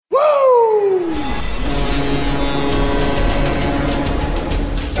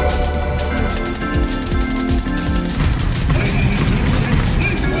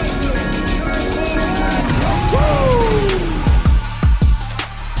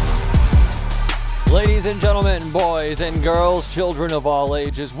Ladies and gentlemen, boys and girls, children of all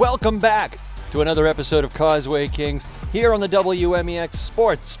ages, welcome back to another episode of Causeway Kings here on the WMEX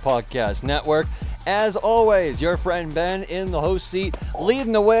Sports Podcast Network. As always, your friend Ben in the host seat,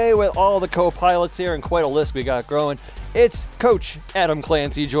 leading the way with all the co-pilots here and quite a list we got growing. It's Coach Adam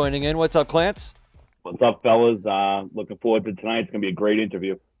Clancy joining in. What's up, Clance? What's up, fellas? Looking forward to tonight. It's going to be a great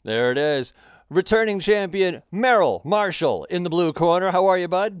interview. There it is. Returning champion Merrill Marshall in the blue corner. How are you,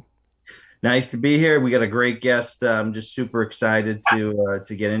 bud? Nice to be here. We got a great guest. I'm just super excited to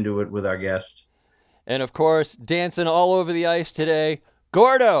get into it with our guest. And of course, dancing all over the ice today,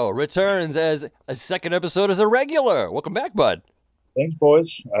 Gordo returns as a second episode as a regular. Welcome back, bud. Thanks,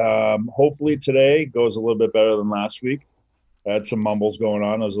 boys. Hopefully today goes a little bit better than last week. I had some mumbles going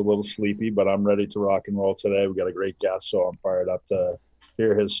on. I was a little sleepy, but I'm ready to rock and roll today. We got a great guest, so I'm fired up to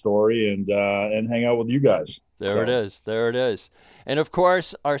hear his story and hang out with you guys. There it is. And of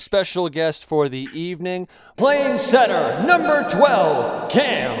course, our special guest for the evening, playing center, number 12,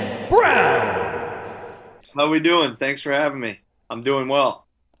 Cam Brown. How we doing? Thanks for having me. I'm doing well.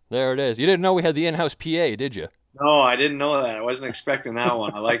 There it is. You didn't know we had the in-house PA, did you? No, I didn't know that. I wasn't expecting that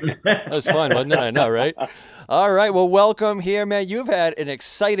one. I like it. That was fun, wasn't it? I know, right? All right, well, welcome here, man. You've had an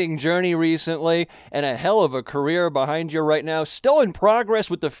exciting journey recently and a hell of a career behind you right now. Still in progress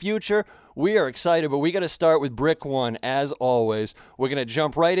with the future. We are excited, but we got to start with Brick One, as always. We're going to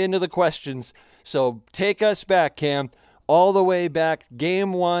jump right into the questions. So take us back, Cam, all the way back.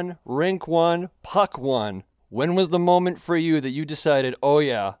 Game one, rink one, puck one. When was the moment for you that you decided, oh,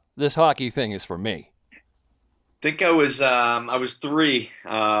 yeah, this hockey thing is for me? I think I was 3,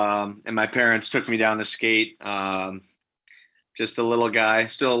 and my parents took me down to skate. Just a little guy,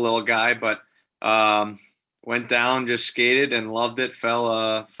 still a little guy, but went down, just skated and loved it. Fell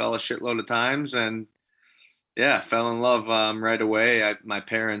a shitload of times, and yeah, fell in love right away. My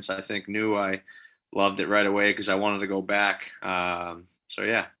parents, I think, knew I loved it right away because I wanted to go back. So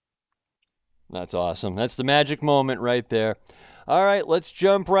yeah, that's awesome. That's the magic moment right there. All right, let's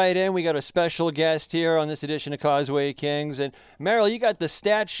jump right in. We got a special guest here on this edition of Causeway Kings. And Merrill, you got the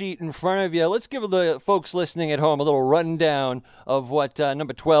stat sheet in front of you. Let's give the folks listening at home a little rundown of what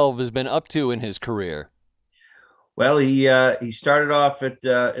number 12 has been up to in his career. Well, he started off at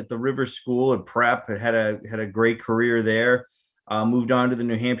the River School at Prep. Had a great career there. Moved on to the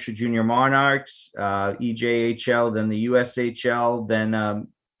New Hampshire Junior Monarchs, EJHL, then the USHL, then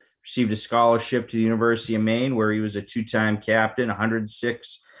received a scholarship to the University of Maine, where he was a 2-time captain,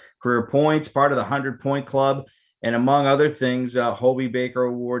 106 career points, part of the 100-point club, and among other things, Hobey Baker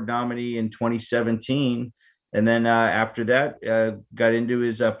Award nominee in 2017. And then after that, got into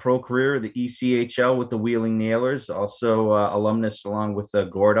his pro career, the ECHL with the Wheeling Nailers, also alumnus along with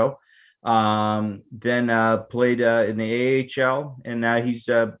Gordo. Then played in the AHL, and he's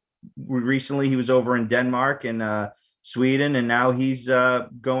recently he was over in Denmark and Sweden, and now he's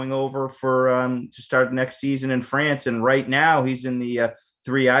going over for to start next season in France. And right now he's in the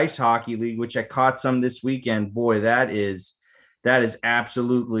 3 Ice Hockey League, which I caught some this weekend. Boy, that is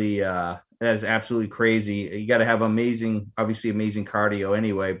absolutely crazy. You got to have amazing cardio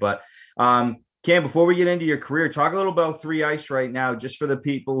anyway. But Cam, before we get into your career, talk a little about 3 Ice right now, just for the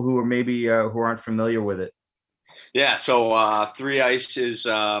people who are maybe who aren't familiar with it. Yeah. So 3 Ice is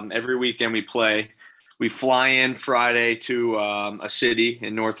every weekend we play. We fly in Friday to a city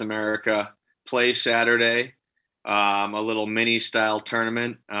in North America, play Saturday, a little mini style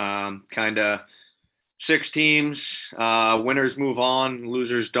tournament, kind of 6 teams. Winners move on,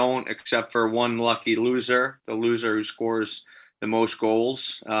 losers don't, except for one lucky loser. The loser who scores the most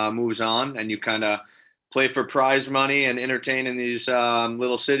goals moves on, and you kind of play for prize money and entertain in these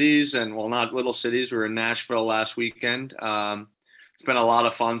little cities. And well, not little cities. We were in Nashville last weekend. It's been a lot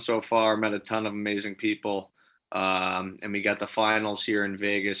of fun so far. Met a ton of amazing people. And we got the finals here in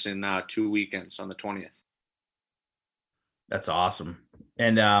Vegas in 2 weekends on the 20th. That's awesome.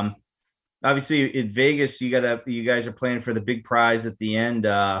 And obviously in Vegas, you guys are playing for the big prize at the end.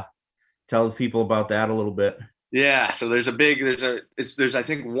 Tell the people about that a little bit. Yeah. So there's I think it's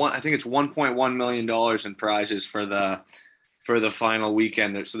 $1.1 million in prizes for the final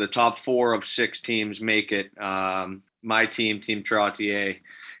weekend. So the top 4 of 6 teams make it. My team, Team Trottier,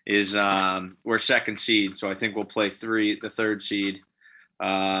 is we're 2nd seed, so I think we'll play the 3rd seed.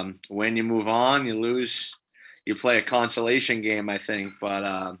 When you move on, you lose, you play a consolation game, I think.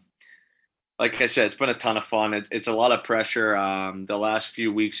 But like I said, it's been a ton of fun. It's a lot of pressure. The last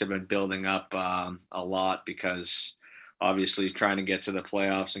few weeks have been building up a lot because obviously trying to get to the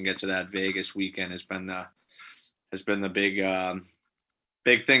playoffs and get to that Vegas weekend has been the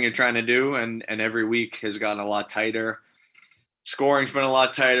big thing you're trying to do, and every week has gotten a lot tighter. scoring's been a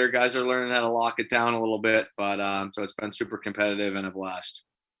lot tighter. Guys are learning how to lock it down a little bit, but so it's been super competitive and a blast.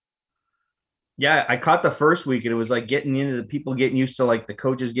 Yeah, I caught the first week and it was like getting into the people getting used to like the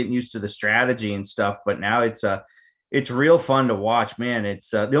coaches getting used to the strategy and stuff. But now it's real fun to watch, man. It's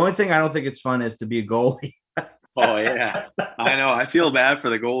the only thing I don't think it's fun is to be a goalie. Oh yeah, I know. I feel bad for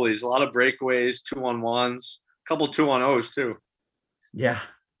the goalies. A lot of breakaways, 2-on-1s, a couple 2-on-0s too. Yeah.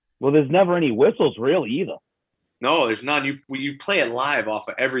 Well, there's never any whistles really either. No, there's none. You play it live off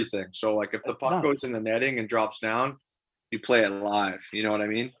of everything. So like if the puck goes in the netting and drops down, you play it live. You know what I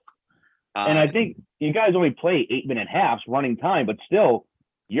mean? And I think you guys only play 8-minute halves running time, but still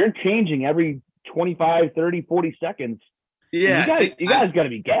you're changing every 25, 30, 40 seconds. Yeah. You guys got to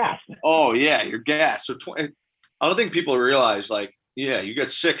be gassed. Oh yeah, you're gassed. So I don't think people realize like, yeah, you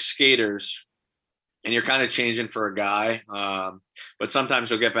got 6 skaters and you're kind of changing for a guy. But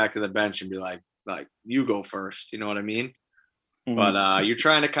sometimes you'll get back to the bench and be like you go first. You know what I mean? Mm-hmm. But you're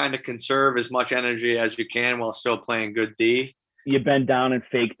trying to kind of conserve as much energy as you can while still playing good D. You bend down and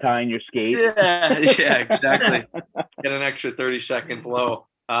fake tying your skate. Yeah, exactly. Get an extra 30-second blow.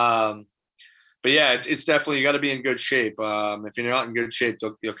 But yeah, it's definitely, you got to be in good shape. If you're not in good shape,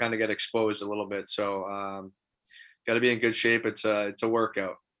 you'll kind of get exposed a little bit. So got to be in good shape. It's a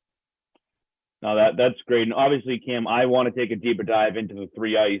workout. No, that's great. And obviously, Cam, I want to take a deeper dive into the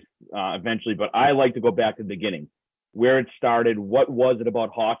 3-ice eventually, but I like to go back to the beginning, where it started. What was it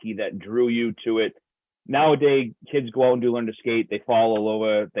about hockey that drew you to it? Nowadays, kids go out and learn to skate. They fall all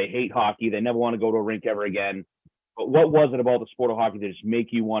over. They hate hockey. They never want to go to a rink ever again. But what was it about the sport of hockey that just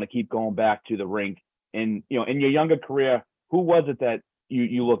make you want to keep going back to the rink? And, in your younger career, who was it that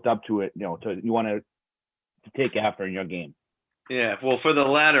you looked up to it, you wanted to take after in your game? Yeah, well, for the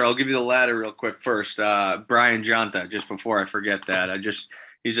ladder, I'll give you the ladder real quick first. Brian Jonta, just before I forget that.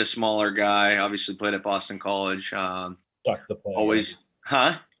 He's a smaller guy, obviously played at Boston College. Sucked to play always, against.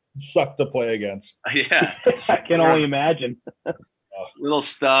 Huh? Sucked to play against. Yeah. I can only imagine. Little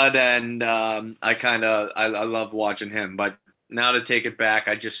stud, and I love watching him. But now to take it back,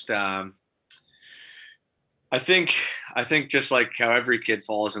 I just I think just like how every kid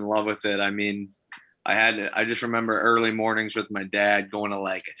falls in love with it. I mean, I just remember early mornings with my dad going to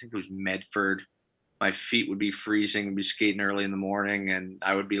I think it was Medford. My feet would be freezing and be skating early in the morning, and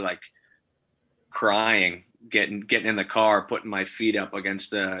I would be like crying, getting in the car, putting my feet up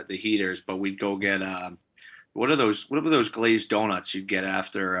against the heaters. But we'd go get what are those glazed donuts you'd get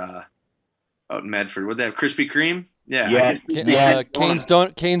after out in Medford? Would they have Krispy Kreme? Yeah.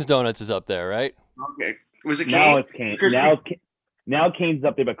 Cane's Donuts is up there, right? Okay. Was it Cane's? Now it's Cane's. Now Cane's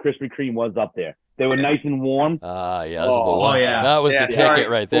up there, but Krispy Kreme was up there. They were nice and warm. Yeah, those are the ones. Yeah. That was the ticket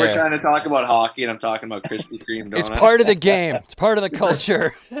right there. We're trying to talk about hockey, and I'm talking about Krispy Kreme donuts. It's part of the game. It's part of the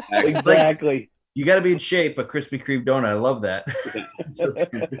culture. Exactly. You got to be in shape, but Krispy Kreme donut, I love that.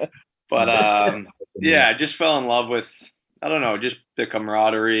 But yeah, I just fell in love with, I don't know, just the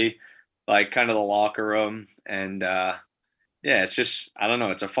camaraderie, like kind of the locker room. And yeah, it's just, I don't know,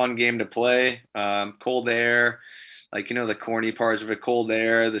 it's a fun game to play. Cold air, like, the corny parts of it, cold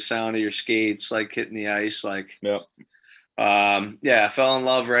air, the sound of your skates, like hitting the ice, like, yep. Yeah, I fell in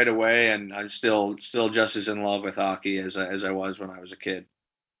love right away, and I'm still just as in love with hockey as I was when I was a kid.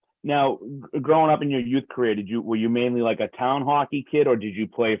 Now, growing up in your youth career, were you mainly like a town hockey kid, or did you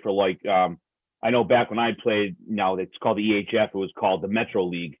play for I know back when I played, now it's called the EHF, it was called the Metro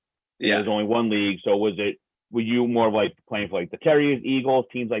League. Yeah. There was only one league. So were you more like playing for like the Terriers, Eagles,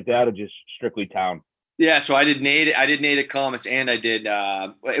 teams like that, or just strictly town? Yeah, so I did Natick Comets, and I did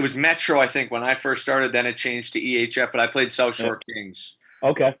it was Metro, I think, when I first started. Then it changed to EHF, but I played South Shore Kings.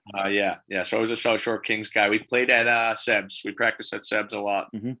 Okay. Yeah. So I was a South Shore Kings guy. We played at Seb's. We practiced at Seb's a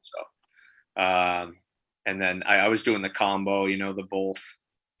lot. Mm-hmm. So, and then I was doing the combo, the both.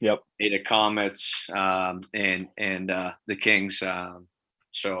 Yep. Natick Comets and the Kings.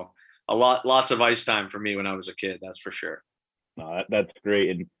 So lots of ice time for me when I was a kid. That's for sure. No, that's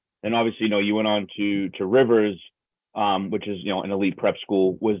great. And obviously, you went on to Rivers, which is, an elite prep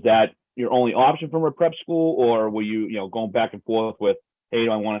school. Was that your only option from a prep school, or were you, going back and forth with, hey,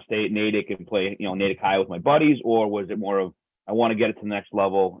 do I want to stay at Natick and play, Natick High with my buddies, or was it more of, I want to get it to the next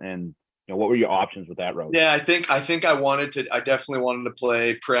level? And, what were your options with that road? Yeah, I think I definitely wanted to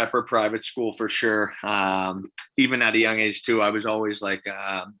play prep or private school for sure. Even at a young age too, I was always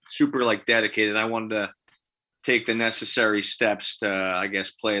super dedicated. I wanted to take the necessary steps to, I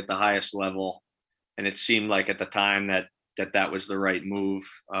guess, play at the highest level. And it seemed like at the time that was the right move.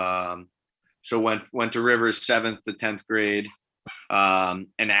 So went to Rivers 7th to 10th grade. And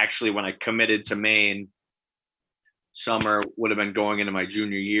actually when I committed to Maine, summer would have been going into my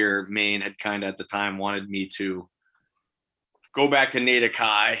junior year. Maine had kind of at the time wanted me to go back to Natick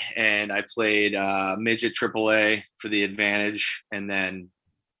High, and I played midget AAA for the Advantage, and then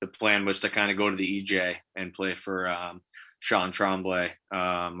the plan was to kind of go to the EJ and play for Sean Tremblay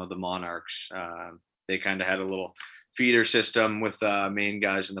of the Monarchs. They kind of had a little feeder system with Maine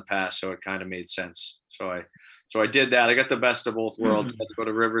guys in the past, so it kind of made sense. So I did that. I got the best of both worlds. Got to go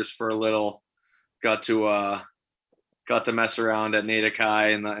to Rivers for a little. Got to mess around at Natick High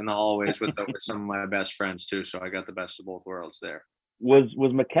in the hallways with some of my best friends too. So I got the best of both worlds there. Was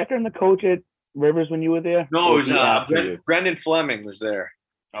McEachern the coach at Rivers when you were there? No, it was Brendan Fleming was there.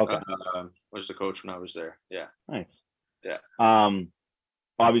 Okay. Was the coach when I was there. Yeah. Nice. Yeah.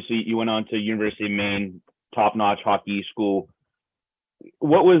 Obviously you went on to University of Maine, top-notch hockey school.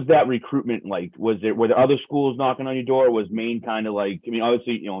 What was that recruitment like? Were there other schools knocking on your door? Was Maine kind of like, I mean,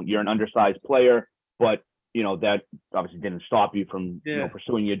 obviously, you're an undersized player, but that obviously didn't stop you from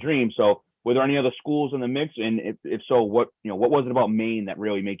pursuing your dream. So were there any other schools in the mix? And if so, what was it about Maine that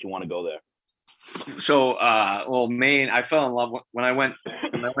really made you want to go there? So, well, Maine, I fell in love when I went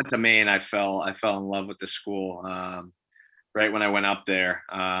to Maine. I fell in love with the school. Right when I went up there,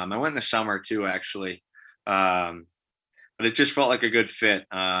 I went in the summer too, actually. But it just felt like a good fit.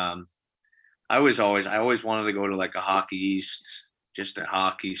 I always wanted to go to like a Hockey East, just a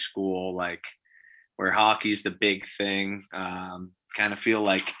hockey school, like where hockey's the big thing. Kind of feel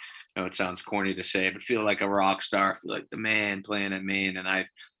like, it sounds corny to say, but feel like a rock star, feel like the man playing at Maine. And I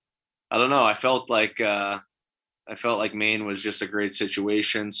don't know. I felt like Maine was just a great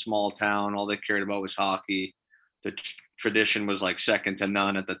situation, small town. All they cared about was hockey. The tradition was like second to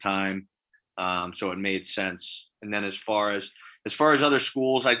none at the time. So it made sense. And then as far as other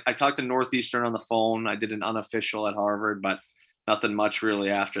schools, I talked to Northeastern on the phone. I did an unofficial at Harvard, but nothing much really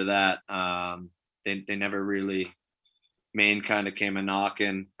after that. They never really, Maine kind of came a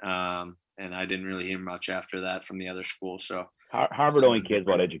knocking, and I didn't really hear much after that from the other schools. So Harvard only cares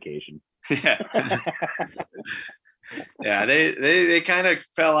about education. Yeah. Yeah, they kind of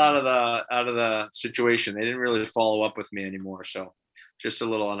fell out of the situation. They didn't really follow up with me anymore. So just a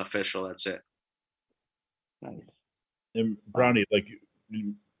little unofficial. That's it. Nice. And Brownie, like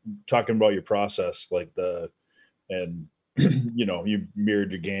talking about your process, and you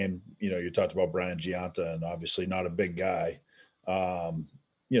mirrored your game. You talked about Brian Gianta, and obviously not a big guy. And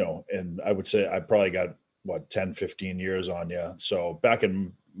I would say I probably got 10, 15 years on you. So back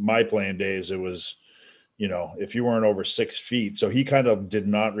in my playing days, it was, if you weren't over 6 feet, so he kind of did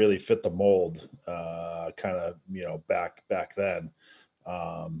not really fit the mold, back then.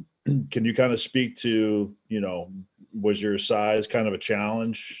 Can you kind of speak to, was your size kind of a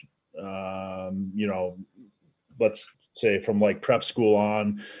challenge? Let's say from like prep school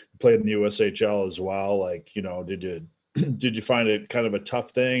on, played in the USHL as well. Did you find it kind of a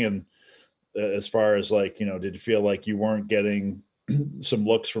tough thing? And as far as did you feel like you weren't getting some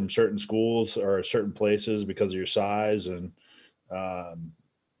looks from certain schools or certain places because of your size? And,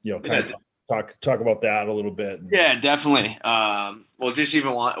 talk about that a little bit. Yeah, definitely. Well, just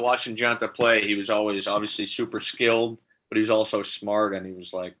even watching Gianta play, he was always obviously super skilled, but he was also smart, and he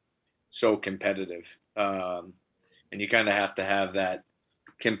was like so competitive. And you kind of have to have that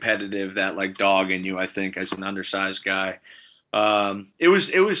competitive, that like dog in you, I think, as an undersized guy. It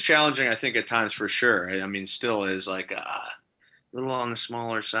was challenging, I think, at times for sure. I mean, still is like a little on the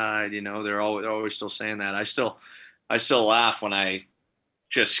smaller side, they're always still saying that. I still laugh when I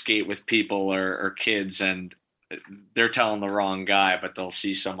just skate with people or kids and they're telling the wrong guy, but they'll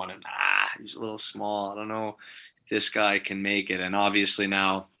see someone and he's a little small. I don't know if this guy can make it. And obviously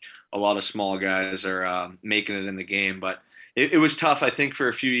now a lot of small guys are making it in the game, but it was tough, I think, for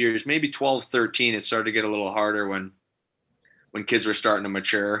a few years, maybe 12, 13. It started to get a little harder when kids were starting to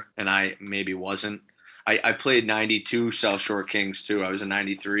mature, and I maybe wasn't. I played 92 South Shore Kings too. I was a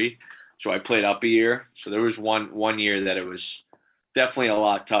 93, so I played up a year. So there was one year that it was definitely a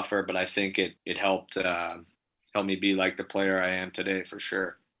lot tougher, but I think it helped me be like the player I am today for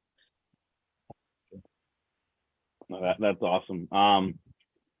sure. No, that's awesome.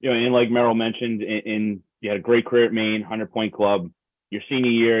 And like Merrill mentioned, you had a great career at Maine, 100-point club. Your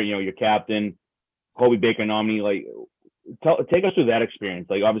senior year, your captain, Hobey Baker nominee. Like, take us through that experience.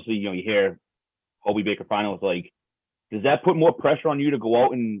 Like, obviously, you hear Hobey Baker finals. Like, does that put more pressure on you to go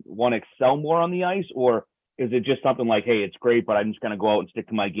out and want to excel more on the ice, or is it just something like, hey, it's great, but I'm just going to go out and stick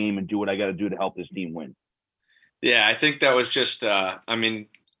to my game and do what I got to do to help this team win? Yeah, I think that was just,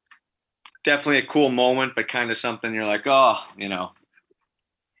 definitely a cool moment, but kind of something you're like,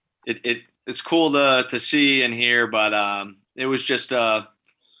 it's cool to see and hear, but it was just a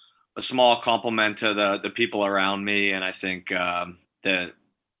small compliment to the people around me, and I think the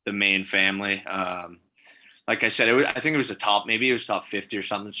Maine family. like I said, I think it was maybe it was top 50 or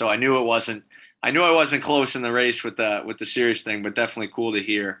something. So I knew I wasn't close in the race with the serious thing, but definitely cool to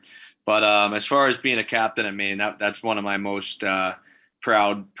hear. But as far as being a captain at Maine, that's one of my most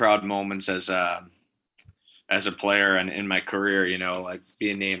proud moments as a player and in my career. You know, like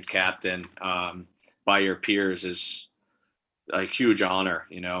being named captain by your peers is a huge honor.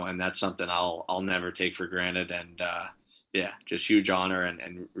 You know, and that's something I'll never take for granted. And yeah, just huge honor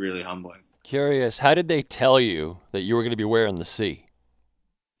and really humbling. Curious, how did they tell you that you were going to be wearing the C?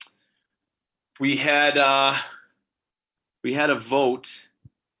 We had a vote,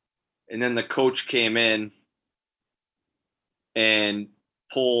 and then the coach came in and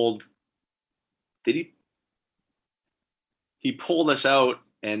pulled. He pulled us out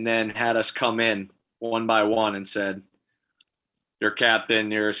and then had us come in one by one and said, "Your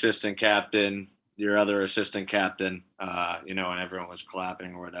captain, your assistant captain, your other assistant captain," you know, and everyone was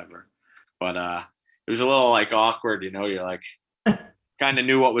clapping or whatever. But it was a little like awkward, you know, you're like kind of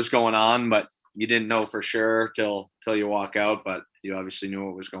knew what was going on, but you didn't know for sure till you walk out, but you obviously knew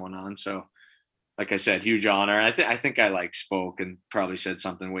what was going on. So like I said, huge honor. And I think I like spoke and probably said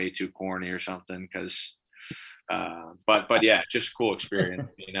something way too corny or something because but yeah, just a cool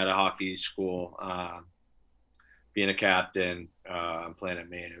experience being at a hockey school, being a captain, playing at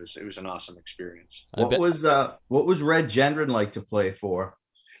Maine. It was an awesome experience. What was Red Gendron like to play for?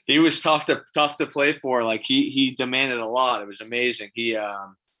 He was tough to play for. Like he demanded a lot. It was amazing. He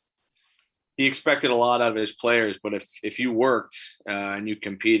expected a lot out of his players, but if you worked and you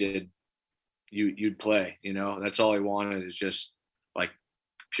competed, you'd play. You know, that's all he wanted is just like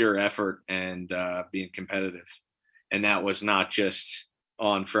pure effort and being competitive. And that was not just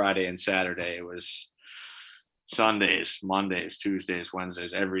on Friday and Saturday. It was Sundays, Mondays, Tuesdays,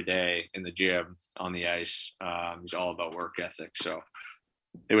 Wednesdays, every day in the gym, on the ice. It was all about work ethic. So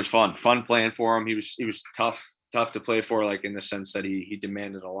it was fun playing for him. He was tough to play for, like in the sense that he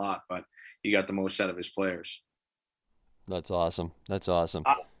demanded a lot, but he got the most out of his players. That's awesome.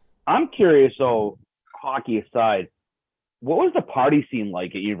 I'm curious, so hockey aside, what was the party scene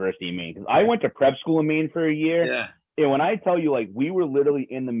like at University of Maine? Because I went to prep school in Maine for a year. Yeah. And when I tell you, like, we were literally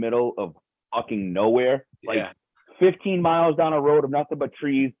in the middle of fucking nowhere, like 15 miles down a road of nothing but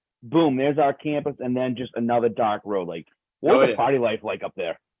trees. Boom, there's our campus, and then just another dark road. Like, what was the party life like up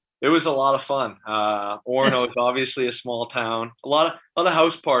there? It was a lot of fun. Orono is obviously a small town. A lot of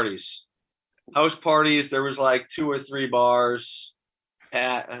house parties. There was like 2 or 3 bars.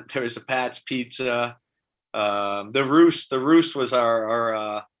 There was a Pat's Pizza. The Roost was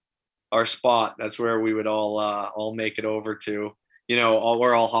our spot. That's where we would all make it over to. You know,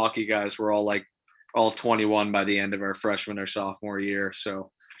 we're all hockey guys. We're all 21 by the end of our freshman or sophomore year.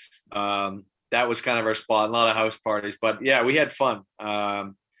 So that was kind of our spot. A lot of house parties, but yeah, we had fun.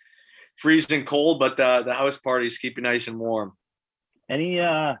 Freezing cold, but the house parties keep you nice and warm. Any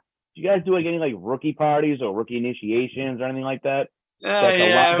do you guys do like any like rookie parties or rookie initiations or anything like that?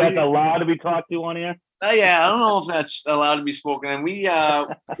 That's allowed to be talked to on here. Yeah, I don't know if that's allowed to be spoken. And we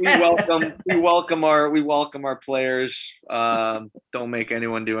welcome our players. Don't make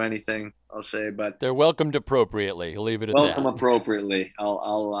anyone do anything, I'll say, but they're welcomed appropriately. I'll leave it at that. Welcome appropriately.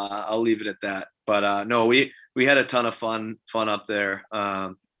 I'll leave it at that. But no, we had a ton of fun up there.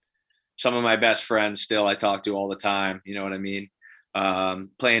 Some of my best friends still I talk to all the time. You know what I mean?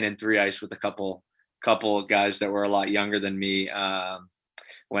 Playing in 3 ice with a couple of guys that were a lot younger than me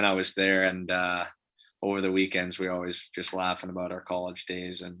when I was there, and over the weekends we always just laughing about our college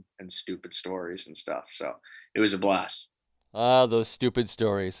days and stupid stories and stuff. So it was a blast. Ah, those stupid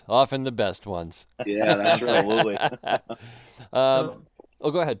stories, often the best ones. Yeah, that's right. Absolutely.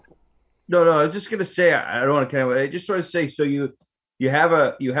 Go ahead. No, I was just gonna say I don't want to I just want to say, so you have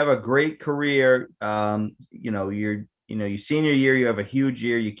a great career. Your senior year, you have a huge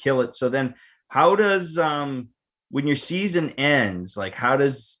year, you kill it. So then how does when your season ends, like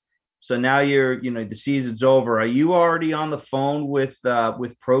so now the season's over, are you already on the phone with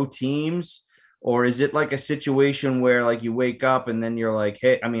pro teams, or is it like a situation where like you wake up and then you're like,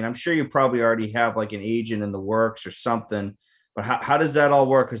 hey, I mean, I'm sure you probably already have like an agent in the works or something, but how does that all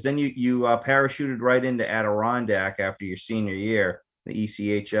work? Because then you parachuted right into Adirondack after your senior year, the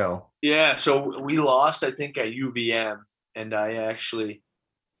ECHL. Yeah, so we lost, I think, at UVM, and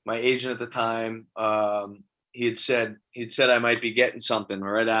my agent at the time, he had said I might be getting something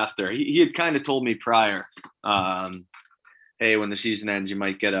right after. He had kind of told me prior, hey, when the season ends, you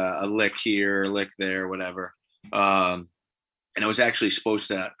might get a lick here, a lick there, whatever. And I was actually supposed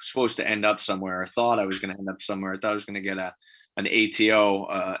to end up somewhere. I thought I was going to end up somewhere. I thought I was going to get an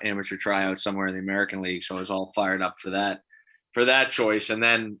ATO amateur tryout somewhere in the American League. So I was all fired up for that choice. And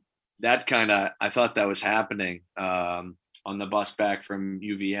then that kind of, I thought that was happening on the bus back from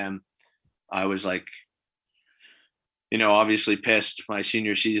UVM. I was like, obviously pissed. My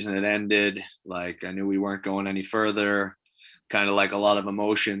senior season had ended. Like, I knew we weren't going any further, kind of like a lot of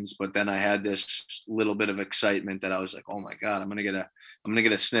emotions. But then I had this little bit of excitement that I was like, oh my God, I'm going to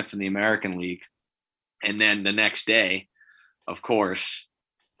get a sniff in the American League. And then the next day, of course,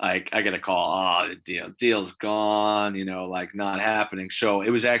 like I get a call, the deal's gone, like not happening. So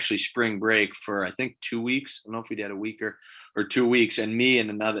it was actually spring break for, I think, 2 weeks. I don't know if we did a week or 2 weeks. And me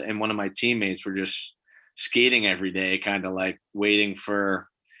and one of my teammates were just skating every day, kind of like waiting for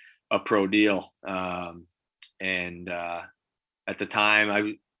a pro deal. And at the time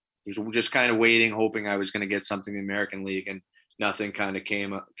I was just kind of waiting, hoping I was going to get something in the American League, and nothing kind of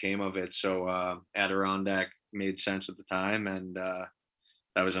came of it. So Adirondack made sense at the time. And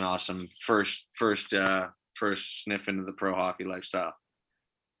that was an awesome first sniff into the pro hockey lifestyle.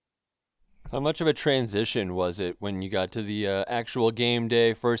 How much of a transition was it when you got to the actual game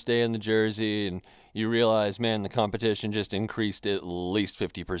day, first day in the jersey, and you realized, man, the competition just increased at least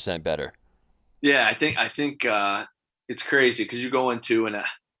 50% better? Yeah, I think it's crazy because you go into, and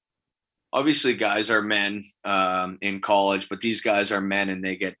obviously guys are men in college, but these guys are men and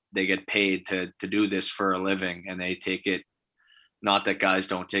they get paid to do this for a living, and they take it. Not that guys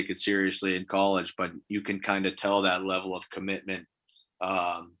don't take it seriously in college, but you can kind of tell that level of commitment.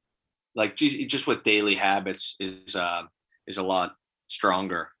 Like just with daily habits is a lot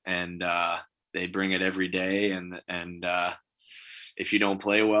stronger, and they bring it every day. And if you don't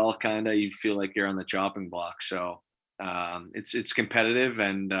play well, kind of, you feel like you're on the chopping block. So it's competitive,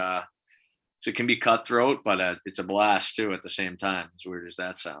 and so it can be cutthroat, but it's a blast too at the same time, as weird as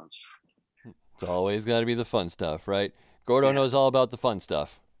that sounds. It's always got to be the fun stuff, right? Gordo knows all about the fun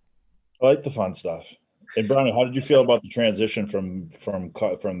stuff. I like the fun stuff. And Brian, how did you feel about the transition from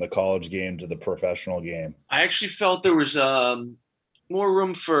the college game to the professional game? I actually felt there was more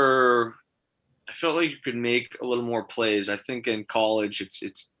room for. I felt like you could make a little more plays. I think in college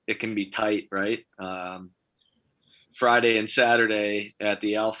it can be tight, right? Friday and Saturday at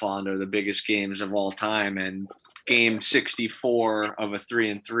the Alfond are the biggest games of all time, and game 64 of a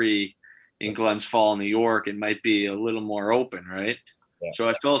 3-3 in Glens Falls, New York, it might be a little more open, right? Yeah. So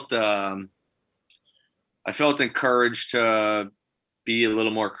I felt encouraged to be a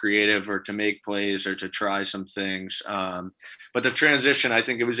little more creative, or to make plays, or to try some things. But the transition, I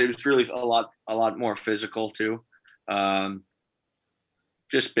think it was really a lot more physical too.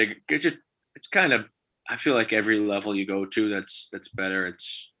 Just big. It's kind of, I feel like every level you go to, that's better.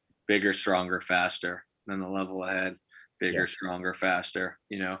 It's bigger, stronger, faster than the level ahead. Bigger, stronger, faster.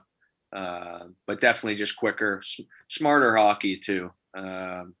 But definitely just quicker, smarter hockey too.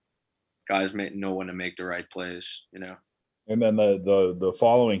 Guys know when to make the right plays, And then the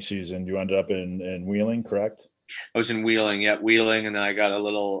following season, you ended up in Wheeling, correct? I was in Wheeling, Wheeling, and then I got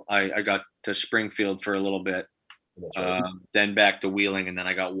I got to Springfield for a little bit. That's right. Then back to Wheeling, and then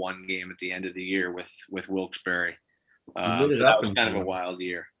I got one game at the end of the year with Wilkes-Barre. So that was kind of a wild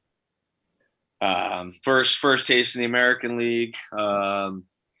year. First taste in the American League.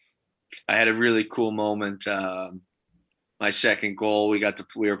 I had a really cool moment. My second goal, we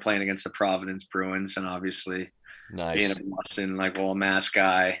were playing against the Providence Bruins, and obviously, Nice. being a Boston, Mass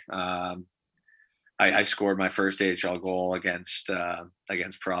guy, I scored my first AHL goal against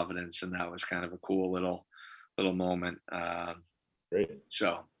Providence, and that was kind of a cool little moment. Great.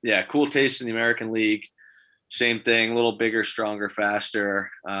 So yeah, cool taste in the American League. Same thing, a little bigger, stronger, faster,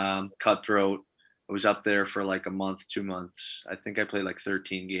 cutthroat. I was up there for like a month, 2 months. I think I played like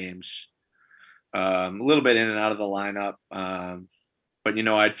 13 games. A little bit in and out of the lineup. But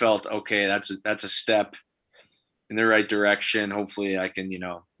I'd felt, okay, that's a step in the right direction. Hopefully I can,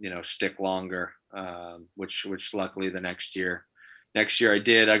 stick longer. Which luckily the next year I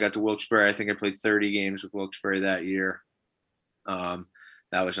did. I got to Wilkes-Barre. I think I played 30 games with Wilkes-Barre that year.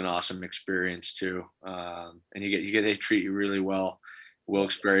 That was an awesome experience too. And they treat you really well.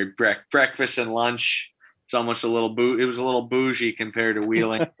 Wilkes-Barre, breakfast and lunch. It's almost it was a little bougie compared to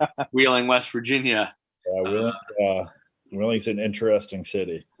Wheeling, West Virginia. Yeah, Wheeling's an interesting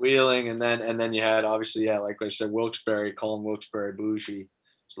city. Wheeling, and then you had, obviously, like I said, Wilkes-Barre. Calling Wilkes-Barre bougie,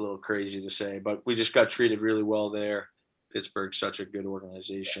 it's a little crazy to say, but we just got treated really well there. Pittsburgh's such a good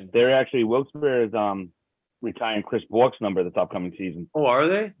organization. They're actually, Wilkes-Barre is retiring Chris Bork's number this upcoming season. Oh, are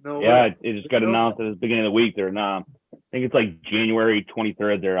they? No. Yeah, it just got announced at the beginning of the week. They're I think it's like January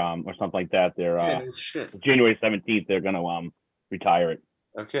 23rd. They're or something like that. They're January 17th. They're gonna retire it.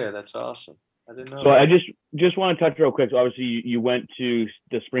 Okay, that's awesome. I didn't know. So I just want to touch real quick. So obviously, you went to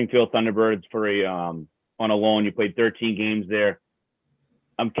the Springfield Thunderbirds for on a loan. You played 13 games there.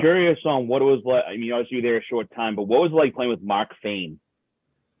 I'm curious on what it was like. I mean, obviously you were there a short time, but what was it like playing with Mark Fane?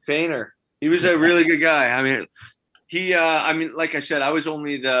 Fainer. He was a really good guy. I mean, like I said, I was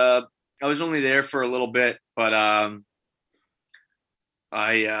only there for a little bit, but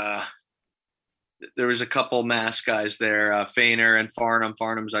there was a couple mass guys there, Fainer and Farnham.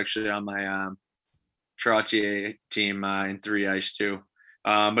 Farnham's actually on my Trottier team in 3 ice too.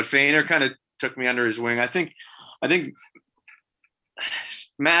 But Fainer kind of took me under his wing. I think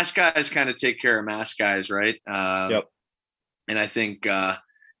mass guys kind of take care of mass guys, right? Yep. And I think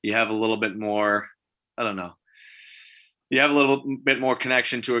you have a little bit more, I don't know. You have a little bit more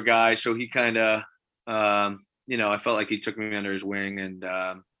connection to a guy. So he kind of, I felt like he took me under his wing and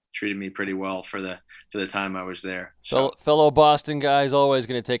treated me pretty well for the time I was there. So Fellow Boston guy is always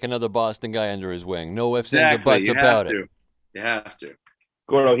going to take another Boston guy under his wing. No ifs, ands, or buts about it. You have to.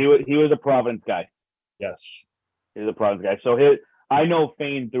 Gordo, he was a Providence guy. Yes. He was a Providence guy. So I know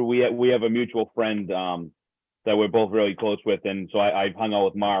Fane through we have a mutual friend that we're both really close with, and so I've hung out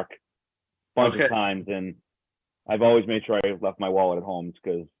with Mark a bunch of times, and I've always made sure I left my wallet at home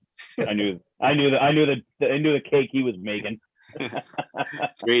because I knew the cake he was making.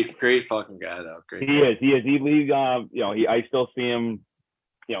 great fucking guy though. Great. He is. I still see him,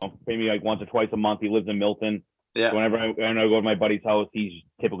 maybe like once or twice a month. He lives in Milton. Yeah. So whenever I go to my buddy's house, he's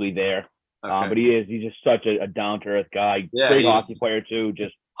typically there. Okay. But he's just such a down to earth guy. Yeah, great hockey player too.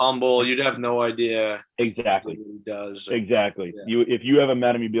 Just humble. You'd have no idea exactly what he does. Exactly. Yeah. If you ever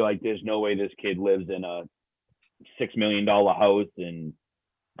met him, you'd be like, "There's no way this kid lives in a $6 million house and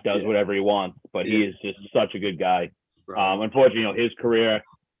does whatever he wants." But he is just such a good guy. Unfortunately, his career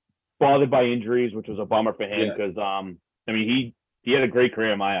bothered by injuries, which was a bummer for him because he had a great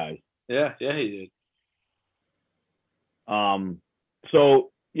career in my eyes. Yeah, he did.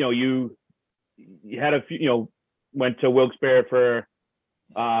 So you had a few, went to Wilkes-Barre for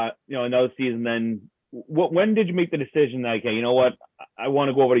another season. Then when did you make the decision that, okay, you know what, I want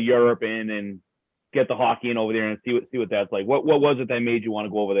to go over to Europe and get the hockey in over there and see what that's like? What was it that made you want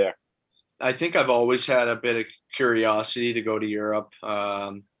to go over there? I think I've always had a bit of curiosity to go to Europe.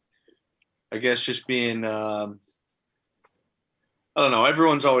 I guess just being, I don't know.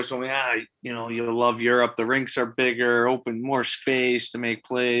 Everyone's always told me, you'll love Europe. The rinks are bigger, open more space to make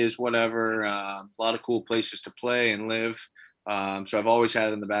plays, whatever. A lot of cool places to play and live. So I've always had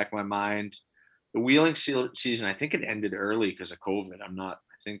it in the back of my mind. The wheeling season, I think it ended early because of COVID. I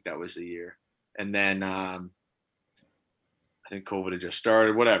think that was the year. And then I think COVID had just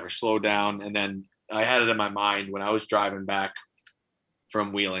started, whatever, slowed down. And then I had it in my mind when I was driving back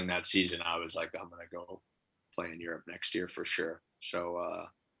from wheeling that season. I was like, I'm going to go play in Europe next year for sure. So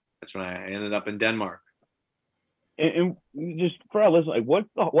that's when I ended up in Denmark. And just for our listeners, like,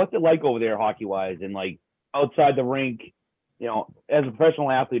 what's it like over there hockey wise, and like outside the rink, as a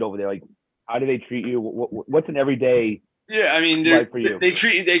professional athlete over there, like how do they treat you? What's an everyday? Yeah, I mean, they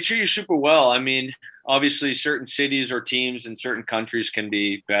treat you super well. I mean, obviously, certain cities or teams in certain countries can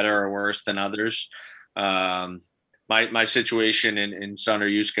be better or worse than others. My situation in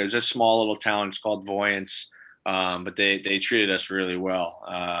Sønderjyske is a small little town. It's called Voyance, but they treated us really well.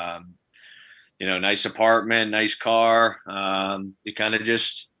 Nice apartment, nice car. You kind of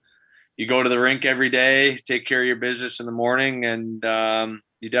you go to the rink every day, take care of your business in the morning, and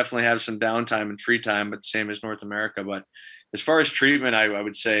you definitely have some downtime and free time, but same as North America. But as far as treatment, I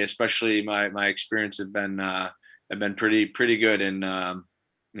would say, especially my experience have been pretty good in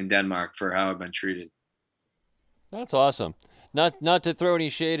Denmark for how I've been treated. That's awesome. Not to throw any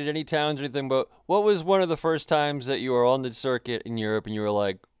shade at any towns or anything, but what was one of the first times that you were on the circuit in Europe and you were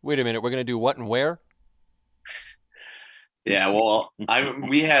like, wait a minute, we're going to do what and where? Yeah, well,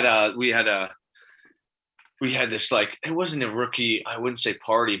 we had this, like, it wasn't a rookie, I wouldn't say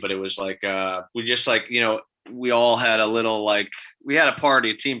party, but it was like we just, like, we all had a little, like, we had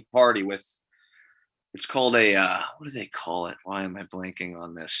a team party with, it's called a what do they call it? Why am I blanking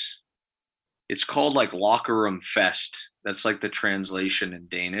on this? It's called like Locker Room Fest. That's like the translation in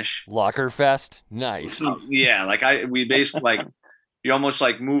Danish. Locker Fest? Nice. Yeah, like we basically, like, you almost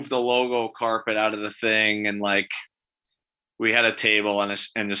like move the logo carpet out of the thing, and like we had a table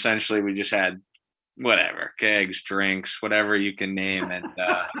and essentially we just had whatever, kegs, drinks, whatever you can name, and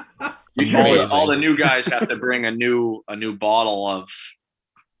all the new guys have to bring a new bottle of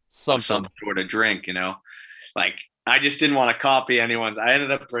some sort of drink, like I just didn't want to copy anyone's. I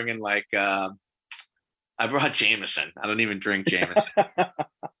ended up bringing like I brought Jameson. I don't even drink Jameson.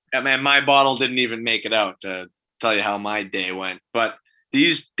 Man, my bottle didn't even make it out, to tell you how my day went. But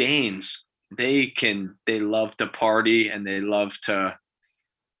these Danes, they love to party and they love to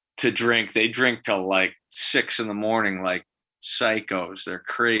drink. They drink till like 6 a.m, like psychos. They're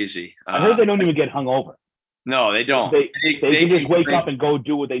crazy. I heard they don't even get hung over. No, they don't. They can just wake drink, up and go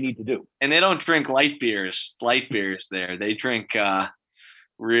do what they need to do. And they don't drink light beers there. They drink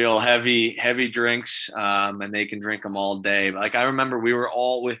real heavy drinks, and they can drink them all day. Like I remember we were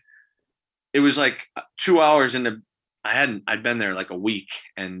it was like 2 hours into, I'd been there like a week,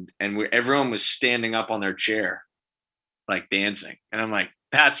 and everyone was standing up on their chair, like dancing. And I'm like,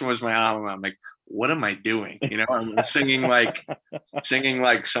 that was my album. I'm like, what am I doing? You know, I'm singing like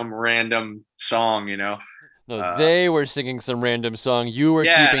some random song, you know. No, they were singing some random song. You were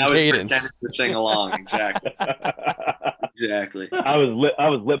keeping I was cadence. pretending to sing along. Exactly. Exactly. I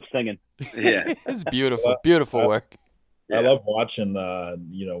was lip singing. Yeah, It's beautiful work. I love watching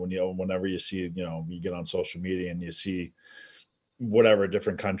whenever you see, you get on social media and you see whatever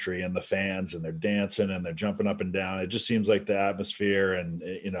different country and the fans, and they're dancing and they're jumping up and down. It just seems like the atmosphere, and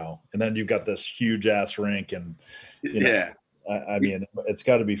and then you've got this huge ass rink, and I mean, it's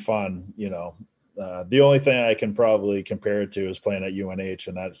got to be fun. The only thing I can probably compare it to is playing at UNH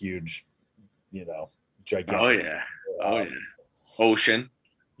and that huge, gigantic. Oh yeah. Ocean.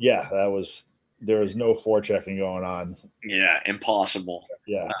 Yeah, there was no forechecking going on. Yeah, impossible.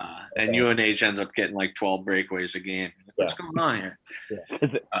 Yeah. And UNH ends up getting like 12 breakaways a game. What's going on here? Yeah.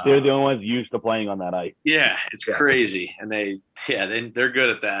 They're the only ones used to playing on that ice. Yeah, it's crazy, and they're good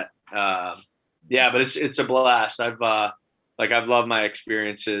at that. But it's a blast. I've loved my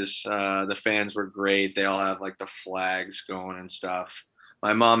experiences. The fans were great. They all have like the flags going and stuff.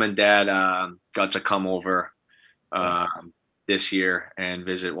 My mom and dad got to come over this year and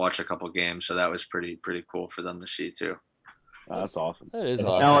watch a couple games, so that was pretty cool for them to see too. That's awesome. That is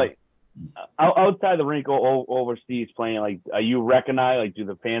awesome. Now, like outside the rink, overseas playing, like, are you recognized? Like, do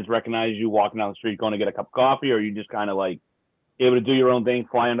the fans recognize you walking down the street going to get a cup of coffee, or are you just kind of like able to do your own thing,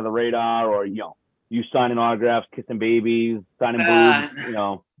 fly under the radar, or you signing autographs, kissing babies, signing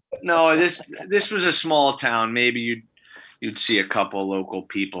boobs? No, this was a small town. Maybe you'd see a couple local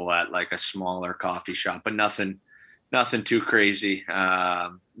people at like a smaller coffee shop, but nothing too crazy.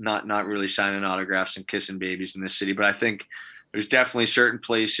 Not really signing autographs and kissing babies in this city, but I think there's definitely certain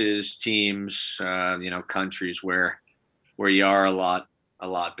places, teams, countries where you are a lot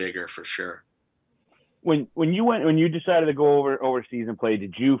bigger for sure. When you decided to go overseas and play,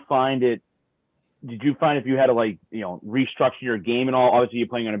 did you find if you had to restructure your game and all? Obviously, you're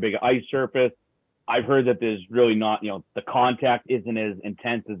playing on a big ice surface. I've heard that there's really not, the contact isn't as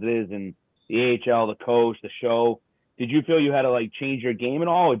intense as it is in the AHL, the coast, the show. Did you feel you had to change your game at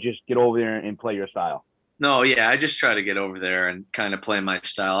all, or just get over there and play your style? No, yeah, I just try to get over there and kind of play my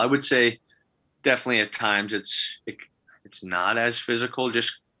style. I would say definitely at times it's not as physical,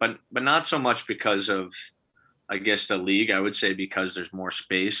 but not so much because of, I guess, the league. I would say because there's more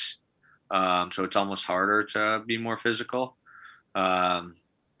space, so it's almost harder to be more physical.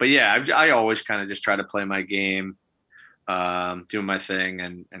 But yeah, I always kind of just try to play my game, do my thing,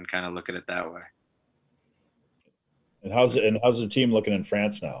 and kind of look at it that way. And how's the team looking in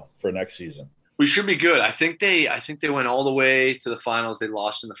France now for next season? We should be good. I think they went all the way to the finals. They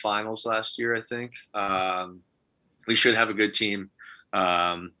lost in the finals last year, I think. We should have a good team. So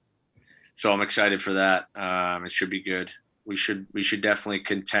I'm excited for that. It should be good. We should definitely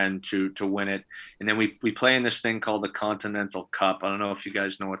contend to win it. And then we play in this thing called the Continental Cup. I don't know if you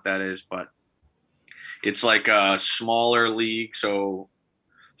guys know what that is, but it's like a smaller league. So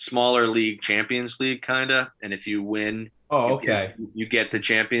smaller league, Champions League kind of. And if you win, you get the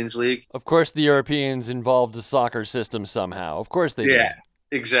Champions League. Of course, the Europeans involved the soccer system somehow. Of course they did. Yeah,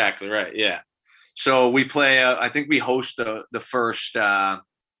 exactly right. Yeah. So we play. I think we host the first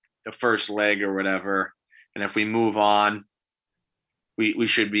leg or whatever, and if we move on, we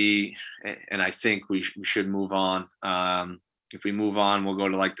should be. And I think we should move on. If we move on, we'll go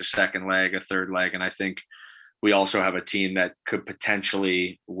to like the second leg, a third leg, and I think we also have a team that could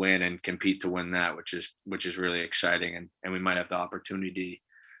potentially win and compete to win that, which is really exciting, and we might have the opportunity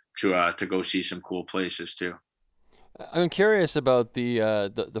to go see some cool places too. I'm curious about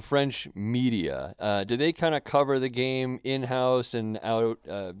the French media. Do they kind of cover the game in-house and out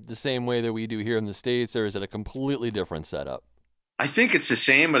the same way that we do here in the States, or is it a completely different setup? I think it's the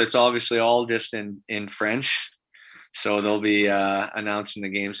same, but it's obviously all just in French. So they'll be announcing the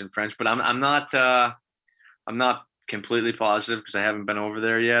games in French, but I'm not completely positive because I haven't been over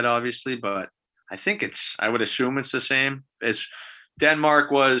there yet, obviously, but I would assume it's the same as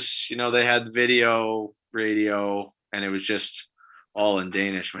Denmark was. They had video, radio, and it was just all in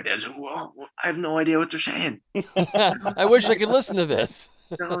Danish. My dad said, I have no idea what they're saying. I wish I could listen to this.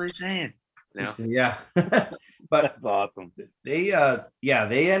 What are they saying? Yeah. Yeah. But That's awesome. they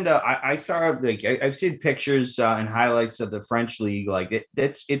end up, I saw, like, I've seen pictures and highlights of the French league. Like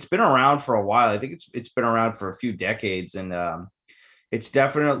it's been around for a while. I think it's been around for a few decades, and it's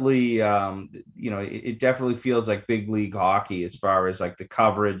definitely it definitely feels like big league hockey as far as like the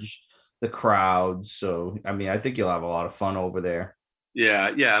coverage, the crowds. So I mean, I think you'll have a lot of fun over there.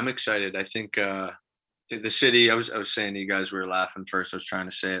 Yeah, yeah, I'm excited. I think the city. I was saying to you guys, we were laughing first. I was trying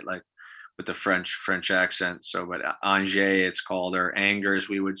to say it like with the French accent. So, but Angers, it's called, or Angers,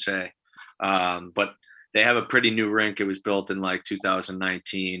 we would say. But they have a pretty new rink. It was built in like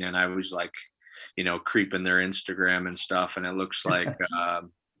 2019, and I was like, creeping their Instagram and stuff, and it looks like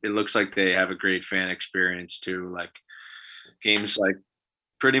they have a great fan experience too. Like games like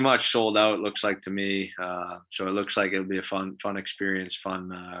pretty much sold out, looks like to me. So it looks like it'll be a fun experience,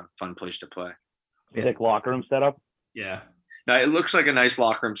 fun place to play. Sick locker room setup. Yeah. Now, it looks like a nice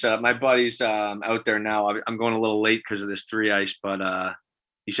locker room setup. My buddy's out there now. I'm going a little late because of this 3 ice, but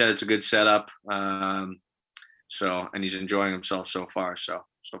he said it's a good setup. So, and he's enjoying himself so far. So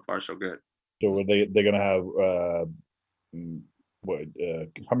far, so good. So are they're gonna have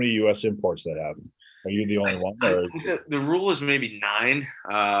how many U.S. imports they have? Are you the only one? I Or? think the rule is maybe 9.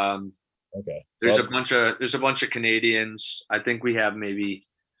 Okay. There's a bunch of Canadians. I think we have maybe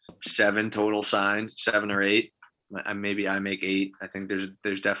 7 total signed, 7 or 8. Maybe I make 8. I think there's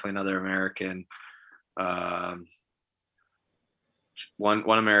definitely another American. One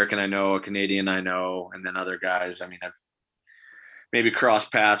American I know, a Canadian I know, and then other guys. I mean, I've maybe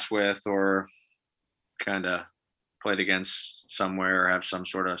crossed paths with, or kind of played against somewhere, or have some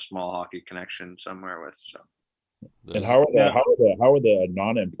sort of small hockey connection somewhere with. So. And how are the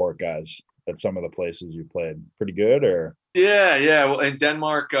non-import guys at some of the places you played? Pretty good, or? Yeah. Well, in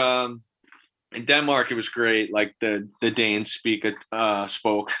Denmark, it was great. Like the Danes speak. I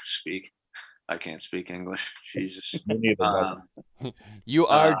can't speak English. Jesus. Me neither, You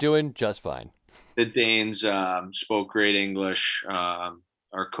are doing just fine. The Danes spoke great English.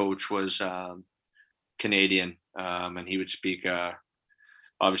 Our coach was Canadian, and he would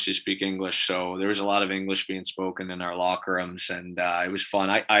obviously speak English. So there was a lot of English being spoken in our locker rooms, and it was fun.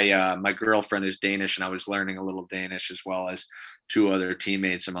 My girlfriend is Danish, and I was learning a little Danish, as well as 2 other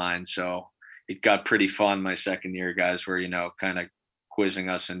teammates of mine. So it got pretty fun. My second year, guys were, kind of quizzing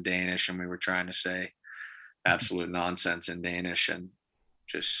us in Danish, and we were trying to say absolute nonsense in Danish, and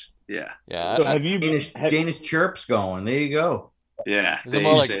just, yeah. Yeah. So have you Danish chirps going? There you go. Yeah. Is it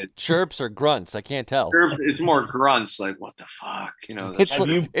more like chirps or grunts? I can't tell. It's more grunts, like, what the fuck?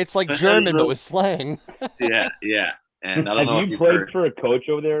 It's like German, but with slang. Yeah. And I don't know have if you you've played heard. for a coach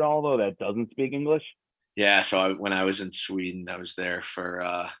over there at all, though, that doesn't speak English? Yeah. So when I was in Sweden, I was there for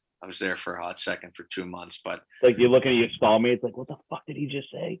a hot second for 2 months, but Like you're looking at your stallmate, it's like, what the fuck did he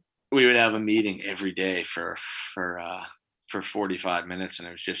just say? we would have a meeting every day for 45 minutes, and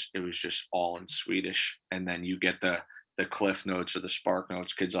it was just all in Swedish. And then you get the cliff notes or the spark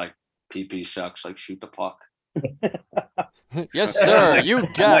notes. Kids like, PP sucks, like, shoot the puck. Yes, sir. You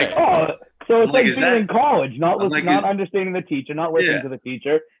got it. Oh, so it's like is being that- in college, not I'm like, not understanding the teacher, not listening Yeah. to the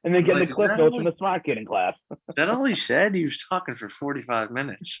teacher, and then getting like, the is cliff that notes all- from the smart kid in class. Is that all he said? He was talking for 45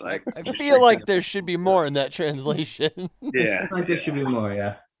 minutes. Like, I feel like there should be more in that translation. yeah. I think there should be more.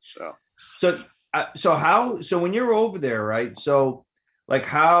 Yeah. So So when you're over there, right? So like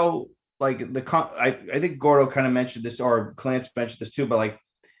how, like I think Gordo kind of mentioned this, or Clance mentioned this too, but like,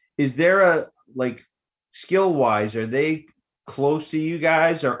 is there a, like, skill wise, are they close to you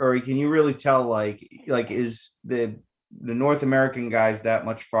guys, or can you really tell, like is the North American guys that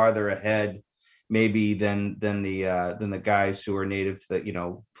much farther ahead maybe than the guys who are native to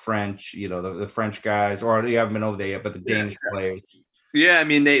the, French, the French guys, or you haven't been over there yet, but the Danish players? yeah, I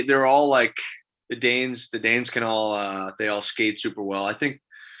mean, they're all like the Danes can all they all skate super well. I think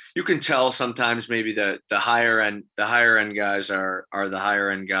you can tell sometimes maybe the higher end guys are the higher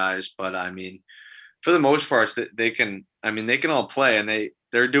end guys, but I mean, for the most part, they can all play, and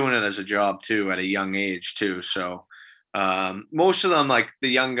they're doing it as a job too at a young age too. So most of them, like the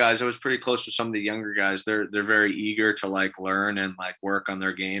young guys, I was pretty close to some of the younger guys. They're very eager to like learn and like work on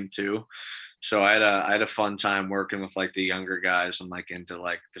their game too. So I had a fun time working with like the younger guys and like into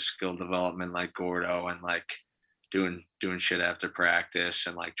like the skill development, like Gordo, and like doing shit after practice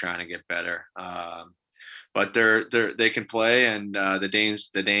and like trying to get better. But they can play, and the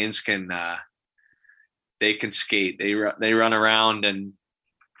Danes can they can skate. They run around and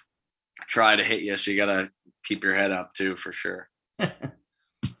try to hit you, so you gotta keep your head up too, for sure.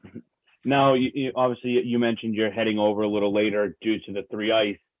 Now, you obviously you mentioned you're heading over a little later due to the 3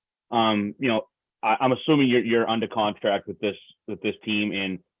 ice. I'm assuming you're under contract with this team,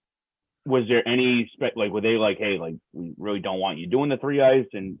 and was there any like, were they like, hey, like we really don't want you doing the 3 ice,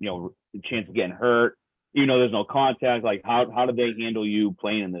 and the chance of getting hurt, there's no contact. Like how did they handle you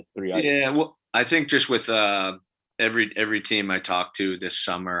playing in this 3 ice? Yeah, well, I think just with every team I talked to this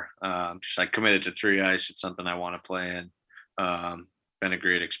summer, just like committed to 3 ice. It's something I want to play in. Been a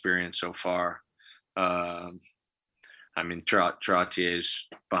great experience so far. I mean, Trottier's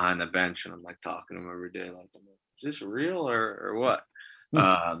behind the bench, and I'm like talking to him every day, like, is this real or what?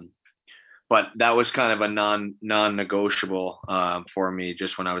 But that was kind of a non-negotiable for me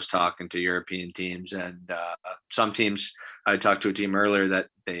just when I was talking to European teams, and some teams. I talked to a team earlier that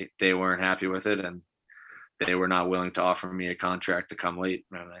they weren't happy with it, and they were not willing to offer me a contract to come late.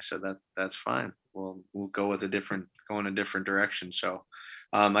 And I said that's fine. We'll go in a different direction. So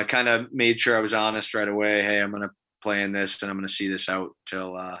I kind of made sure I was honest right away. Hey, I'm going to play in this, and I'm going to see this out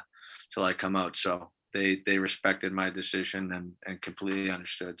till I come out. So they respected my decision and completely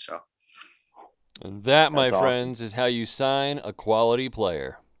understood. So. And that, my That's awesome. friends, is how you sign a quality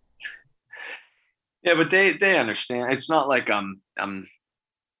player. Yeah, but they understand. It's not like I'm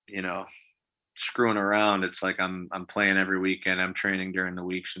screwing around. It's like I'm playing every weekend. I'm training during the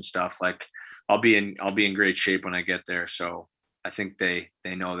weeks and stuff. Like I'll be in great shape when I get there. So I think they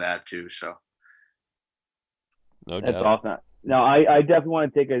know that too. So No That's doubt. awesome. Now, I definitely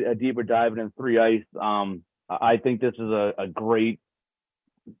want to take a deeper dive into 3 ice. I think this is a great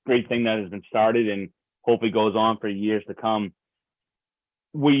thing that has been started and hopefully goes on for years to come.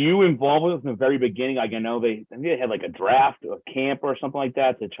 Were you involved with it from the very beginning? Like I know they had like a draft or a camp or something like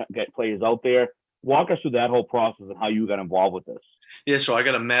that to get players out there. Walk us through that whole process and how you got involved with this. yeah, so I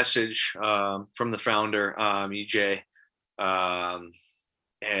got a message from the founder, EJ,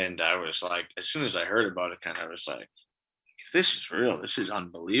 and I was like, as soon as I heard about it, I was like, if this is real, this is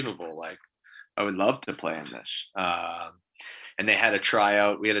unbelievable. Like, I would love to play in this. And they had a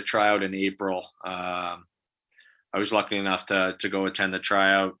tryout. We had a tryout in April. I was lucky enough to go attend the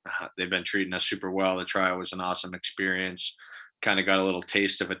tryout. They've been treating us super well. The tryout was an awesome experience. Kind of got a little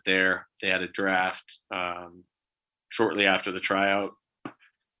taste of it there. They had a draft shortly after the tryout.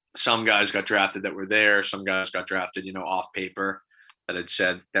 Some guys got drafted that were there. Some guys got drafted, off paper that had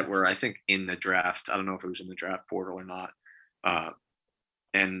said that were, I think, in the draft. I don't know if it was in the draft portal or not.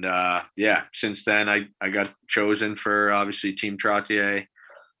 Since then I got chosen for obviously Team Trottier.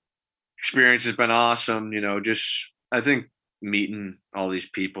 Experience has been awesome. Just I think meeting all these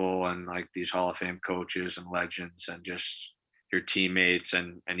people and like these Hall of Fame coaches and legends and just your teammates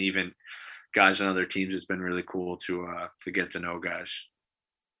and even guys on other teams. It's been really cool to get to know guys.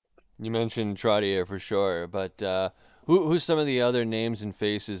 You mentioned Trottier for sure, but who's some of the other names and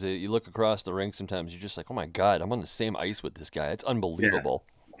faces that you look across the rink sometimes, you're just like, oh my God, I'm on the same ice with this guy. It's unbelievable.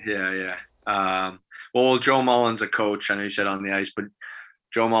 Yeah. Well, Joe Mullen's a coach. I know you said on the ice, but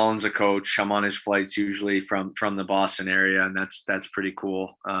Joe Mullen's a coach. I'm on his flights usually from the Boston area, and that's pretty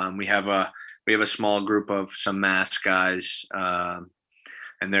cool. We have a small group of some Mass guys, and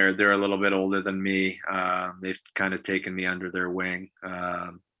they're a little bit older than me. They've kind of taken me under their wing.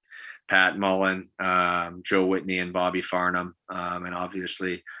 Pat Mullen, Joe Whitney, and Bobby Farnham, and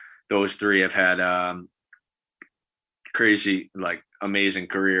obviously those three have had crazy, like amazing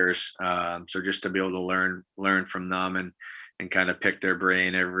careers. So just to be able to learn from them and kind of pick their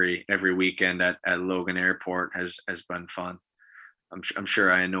brain every weekend at Logan Airport has been fun. I'm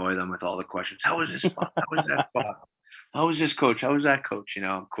sure I annoy them with all the questions. How was this spot? How was that spot? How was this coach? How was that coach?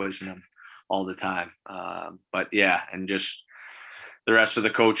 I'm quizzing them all the time. But yeah, and just the rest of the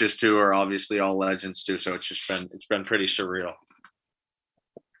coaches too are obviously all legends too. So it's been pretty surreal.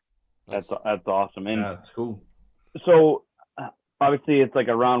 That's awesome. And that's cool. So obviously it's like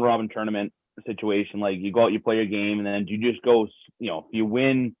a round robin tournament situation. Like you go out, you play your game, and then you just go, if you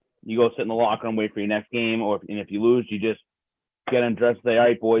win, you go sit in the locker room, wait for your next game, and if you lose, you just get undressed and say, all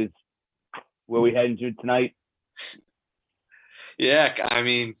right, boys, where we heading to tonight? Yeah, I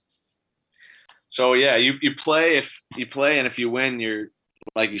mean, so yeah, you play and if you win, you're,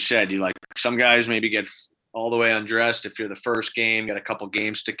 like you said, some guys maybe get all the way undressed. If you're the first game, got a couple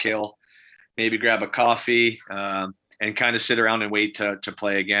games to kill, maybe grab a coffee and kind of sit around and wait to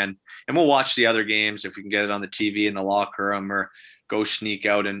play again. And we'll watch the other games if we can get it on the TV in the locker room, or go sneak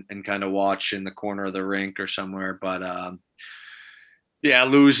out and kind of watch in the corner of the rink or somewhere. But yeah,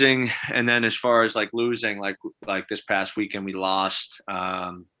 losing. And then as far as like losing, like this past weekend, we lost.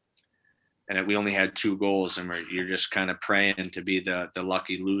 And we only had 2 goals, and you're just kind of praying to be the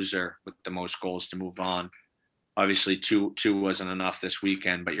lucky loser with the most goals to move on. Obviously, two wasn't enough this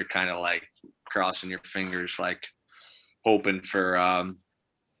weekend, but you're kind of like crossing your fingers, like hoping for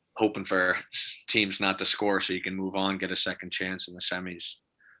teams not to score so you can move on, get a second chance in the semis.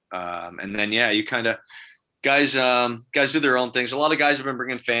 And then, yeah, you kind of guys do their own things. A lot of guys have been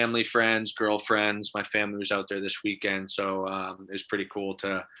bringing family, friends, girlfriends. My family was out there this weekend, so it was pretty cool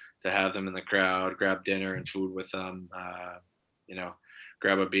to have them in the crowd, grab dinner and food with them,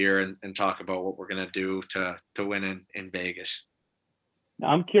 grab a beer and talk about what we're going to do to win in Vegas. Now,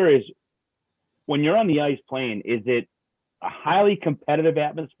 I'm curious, when you're on the ice playing, is it a highly competitive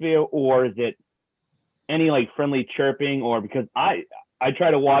atmosphere, or is it any like friendly chirping? Or because I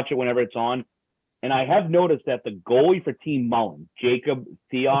try to watch it whenever it's on, and I have noticed that the goalie for Team Mullen, Jacob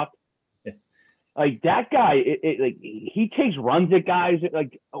Theoch, like that guy, like he takes runs at guys.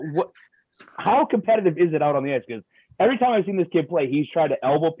 Like, what? How competitive is it out on the ice? Because every time I've seen this kid play, he's tried to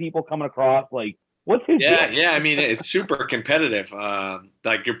elbow people coming across. Like, what's his deal? Yeah. I mean, it's super competitive.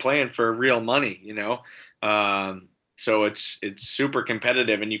 Like you're playing for real money, so it's super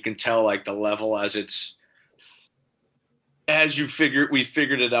competitive, and you can tell like the level we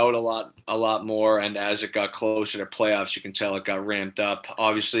figured it out a lot more, and as it got closer to playoffs, you can tell it got ramped up.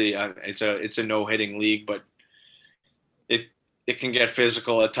 Obviously, it's a no-hitting league, but it can get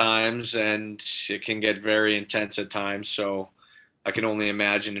physical at times, and it can get very intense at times. So I can only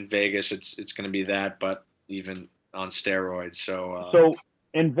imagine in Vegas it's going to be that, but even on steroids. So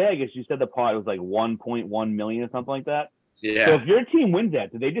in Vegas, you said the pot was like 1.1 million or something like that. Yeah. So if your team wins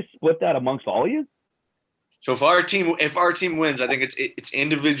that, do they just split that amongst all of you? So if our team wins, I think it's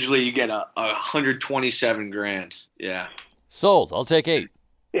individually you get a $127,000. Yeah. Sold. I'll take 8.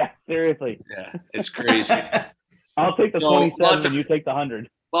 Yeah, seriously. Yeah, it's crazy. I'll take the 27 and you take the 100.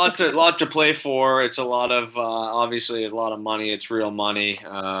 Lot to play for. It's a lot of obviously a lot of money. It's real money.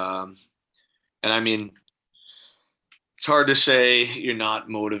 And I mean, it's hard to say you're not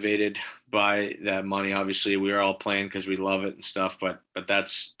motivated by that money. Obviously, we are all playing because we love it and stuff, but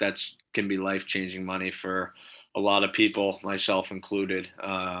that's can be life-changing money for a lot of people, myself included.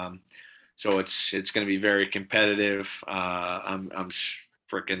 So it's going to be very competitive. I'm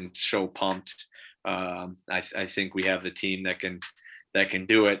freaking so pumped. I think we have the team that can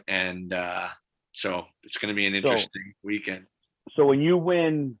do it, and so it's going to be an interesting weekend. So when you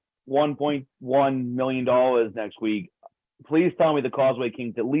win $1.1 million next week, please tell me the Causeway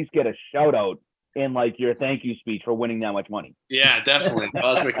Kings at least get a shout out in like your thank you speech for winning that much money. Yeah, definitely.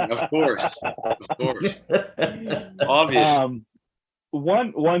 Causeway Kings, of course. Obviously.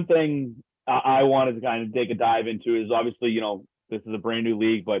 One thing I wanted to kind of take a dive into is obviously, this is a brand new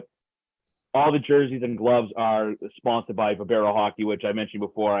league, but all the jerseys and gloves are sponsored by Vibero Hockey, which I mentioned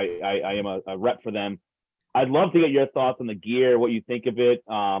before. I am a rep for them. I'd love to get your thoughts on the gear, what you think of it,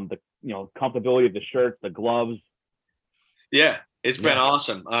 the comfortability of the shirts, the gloves. Yeah, it's been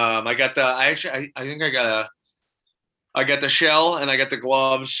awesome. I got the shell and I got the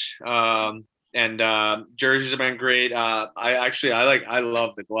gloves. And jerseys have been great. I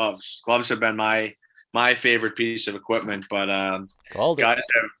love the gloves. Gloves have been my favorite piece of equipment, but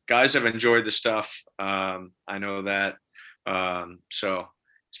guys have enjoyed the stuff. I know that. So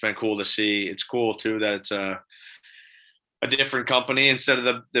it's been cool to see. It's cool too that it's a different company instead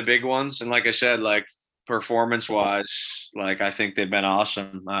of the big ones. And like I said, like performance wise, like I think they've been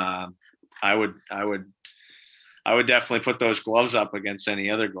awesome. I would definitely put those gloves up against any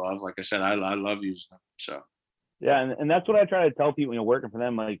other glove. Like I said, I love using them. So yeah, and that's what I try to tell people, working for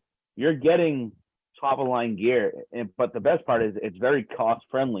them. Like you're getting top of the line gear, but the best part is it's very cost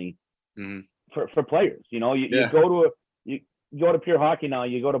friendly for players. You go to Pure Hockey now.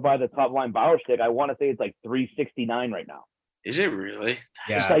 You go to buy the top line Bauer stick. I want to say it's like $369 right now. Is it really?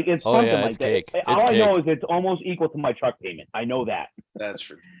 Yeah. It's something like that. All I know is it's almost equal to my truck payment. I know that. That's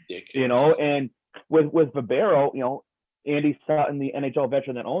ridiculous. And with Vibero, Andy Sutton, the NHL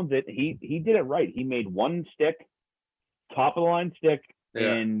veteran that owns it, he did it right. He made one stick, top of the line stick,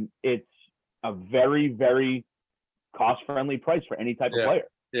 and it's a very, very cost friendly price for any type of player.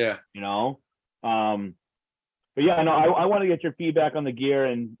 Yeah. But yeah, no, I want to get your feedback on the gear,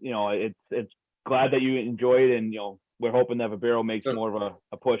 and it's glad that you enjoyed, and we're hoping that Vibero makes more of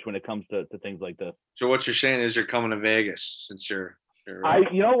a push when it comes to things like this. So what you're saying is you're coming to Vegas since you're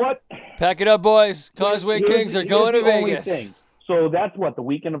you know what? Pack it up, boys. Causeway Kings are going to Vegas. So that's the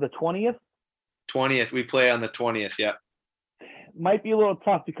weekend of the 20th? 20th. We play on the 20th, yeah. Might be a little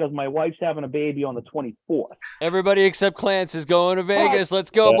tough because my wife's having a baby on the 24th. Everybody except Clance is going to Vegas. Let's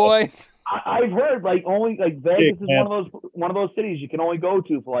go, boys. I've heard Vegas is one of those cities you can only go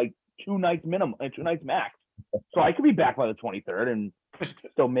to for like 2 nights minimum, 2 nights max. So I could be back by the 23rd and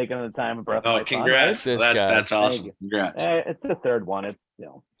still making the time of breath. Oh, congrats! That's awesome. Congrats. It's the third one. It's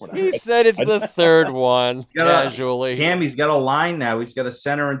whatever. He said it's the third one. Casually. Cam, he's got a line now. He's got a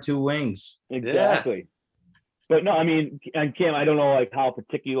center and 2 wings. Exactly. But no, I mean, and Kim, I don't know like how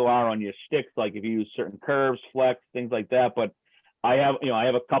particular you are on your sticks, like if you use certain curves, flex, things like that. But I have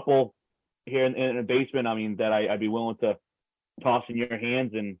a couple here in the basement. I mean, that I'd be willing to toss in your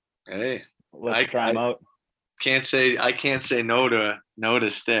hands and Hey, let's try them out. I can't say no to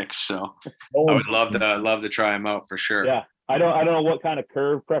sticks. So No I one's- would love to try them out for sure. Yeah, I don't know what kind of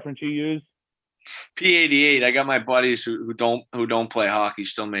curve preference you use. P88. I got my buddies who don't play hockey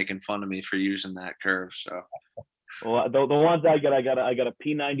still making fun of me for using that curve. So Well, the ones I got a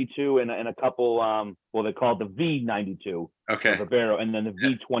P92 and a couple well, they call it the V92 okay. Ribeiro, and then the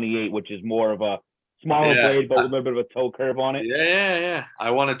V28, which is more of a smaller blade but with a little bit of a toe curve on it. Yeah. I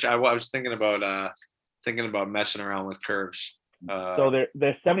was thinking about messing around with curves. So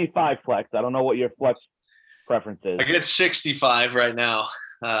they're 75 flex. I don't know what your flex preference is. I get 65 right now.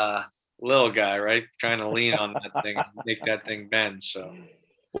 Little guy, right? Trying to lean on that thing, make that thing bend. So.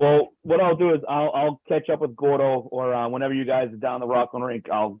 Well, what I'll do is I'll catch up with Gordo, or whenever you guys are down the Rockland rink,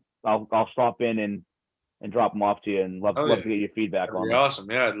 I'll stop in and drop them off to you, and love to get your feedback That'd on be them. awesome.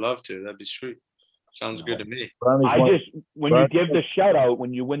 Yeah, I'd love to. That'd be sweet. Sounds good to me. When you give the shout out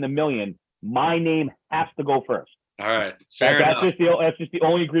when you win the $1 million, my name has to go first. All right. Fair That's enough. that's just the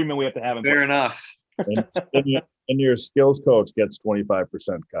only agreement we have to have in Fair place. enough. and your skills coach gets 25%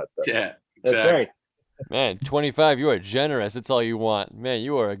 cut. Yeah. That's Exactly. right. Man, 25, you are generous. That's all you want. Man,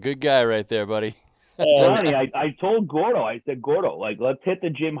 you are a good guy right there, buddy. Johnny, I told Gordo, I said, Gordo, like, let's hit the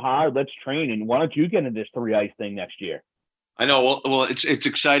gym hard, let's train, and why don't you get into this 3-ice thing next year? I know. Well, it's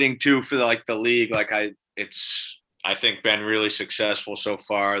exciting too for the league. Like I think been really successful so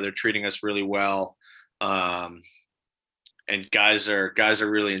far. They're treating us really well, and guys are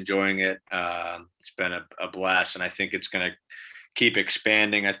really enjoying it. It's been a blast, and I think it's going to keep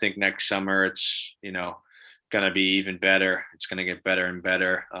expanding. I think next summer it's going to be even better. It's going to get better and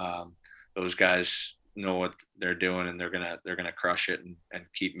better. Those guys know what they're doing, and they're gonna crush it and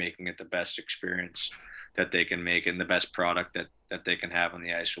keep making it the best experience that they can make, and the best product that they can have on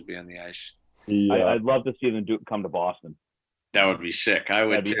the ice will be on the ice. I'd love to see them come to Boston. That would be sick. I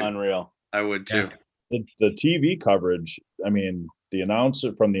would That'd be too. unreal. I would too. The TV coverage, I mean, the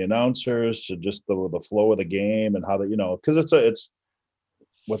announcers to just the flow of the game and how because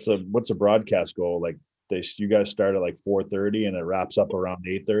what's a broadcast goal, like you guys start at like 4:30 and it wraps up around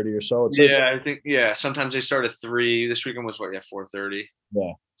 8:30 or so. I think sometimes they start at 3. This weekend was 4:30.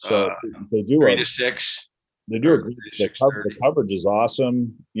 Yeah, so they do 3 to 6. They do agree. The coverage is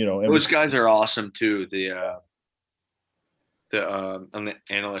awesome. Those guys are awesome too. The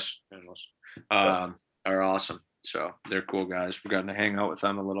analysts are awesome. So they're cool guys. We've gotten to hang out with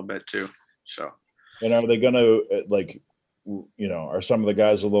them a little bit too. So. And are they going to are some of the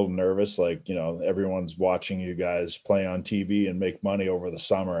guys a little nervous? Like, everyone's watching you guys play on TV and make money over the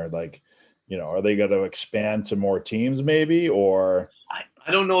summer. Like, are they going to expand to more teams maybe, or?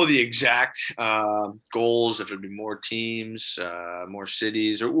 I don't know the exact goals, if it'd be more teams, more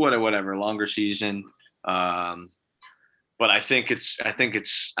cities, or whatever, longer season. But I think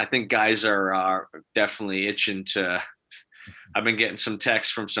guys are definitely itching to. I've been getting some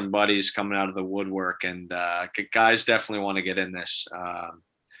texts from some buddies coming out of the woodwork, and guys definitely want to get in this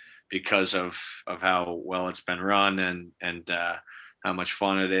because of how well it's been run and how much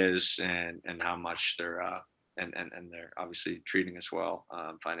fun it is, and how much they're and they're obviously treating us well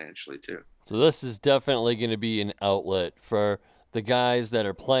financially too. So this is definitely going to be an outlet for the guys that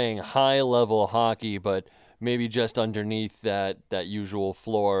are playing high level hockey, but maybe just underneath that usual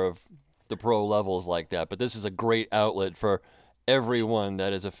floor of the pro levels like that. But this is a great outlet for everyone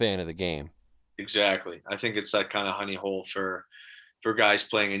that is a fan of the game. Exactly. I think it's that kind of honey hole for guys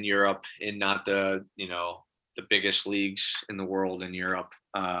playing in Europe, in not the the biggest leagues in the world in Europe.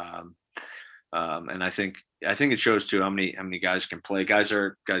 And I think it shows too how many guys can play. Guys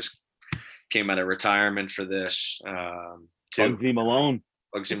came out of retirement for this. Too.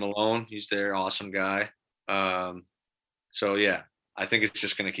 Bugsy Malone, he's their awesome guy. So yeah, I think it's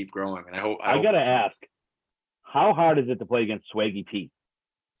just going to keep growing, and I gotta ask, how hard is it to play against Swaggy Pete?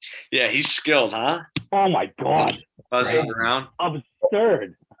 Yeah, he's skilled, huh? Oh my God, buzzing around,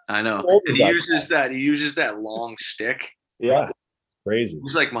 absurd. I know. He uses that long stick. Yeah, crazy.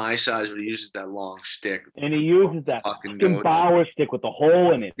 He's like my size, but he uses that long stick. And he uses that fucking Bauer stick with the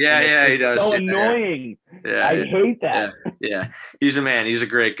hole in it. Yeah, he does. So annoying. Yeah, I hate that. Yeah, he's a man. He's a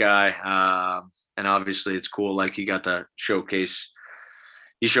great guy. And obviously, it's cool. Like he got to showcase.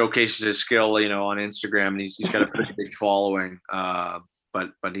 He showcases his skill, on Instagram, and he's got a pretty big following.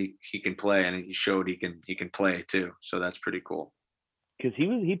 But he can play, and he showed he can play too. So that's pretty cool. Because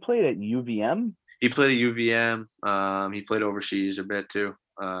he played at UVM. He played at UVM. He played overseas a bit too.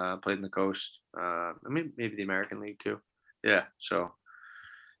 Played in the coast. I mean, maybe the American League too. Yeah. So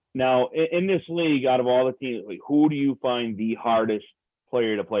Now, in this league, out of all the teams, like, who do you find the hardest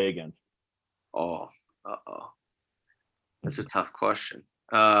player to play against? That's a tough question.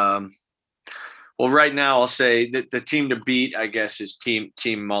 Well, right now I'll say that the team to beat, I guess, is Team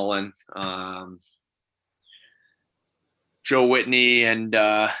Mullen. Joe Whitney and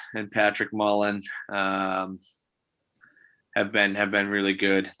Patrick Mullen have been really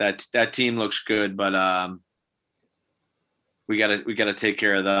good. That team looks good, but we gotta take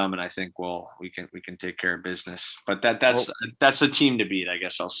care of them, and I think we can take care of business. But that's the team to beat, I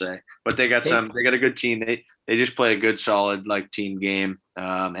guess I'll say. But they got a good team. They just play a good, solid team game.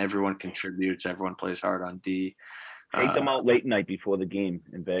 Everyone contributes. Everyone plays hard on D. Take them out late night before the game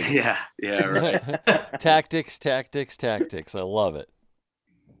in Vegas. Yeah, right. Tactics. I love it.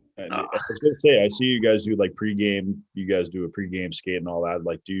 I was gonna say, I see you guys do pregame. You guys do a pregame skate and all that.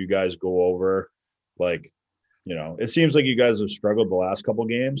 Do you guys go over it seems like you guys have struggled the last couple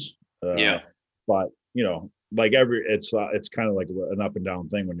games. Yeah. But it's kind of like an up and down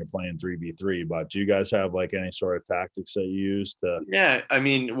thing when you're playing 3v3. But do you guys have any sort of tactics that you use to? Yeah, I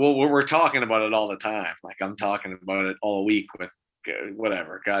mean, well, we're talking about it all the time. I'm talking about it all week with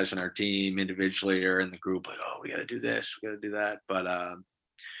whatever guys in our team individually or in the group. We got to do this, we got to do that. But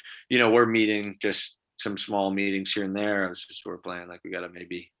we're meeting just some small meetings here and there. We're playing we got to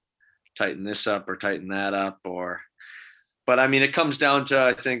maybe tighten this up or tighten that up, but I mean, it comes down to,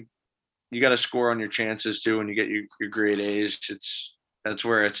 I think you got to score on your chances too. When you get your grade A's, that's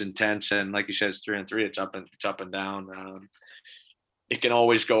where it's intense. And like you said, it's 3-on-3. It's up and down. It can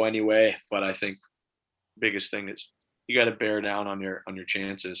always go any way, but I think biggest thing is you got to bear down on your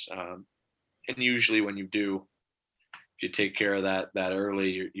chances. And usually when you do, if you take care of that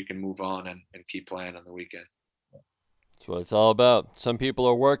early, you can move on and keep playing on the weekend. That's what it's all about. Some people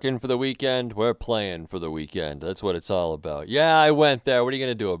are working for the weekend. We're playing for the weekend. That's what it's all about. Yeah, I went there. What are you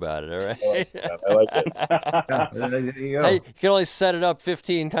going to do about it, all right? I like it. There you go. Hey, you can only set it up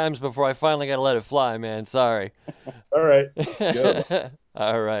 15 times before I finally got to let it fly, man. Sorry. All right. Let's go.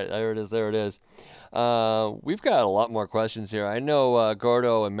 All right. There it is. We've got a lot more questions here. I know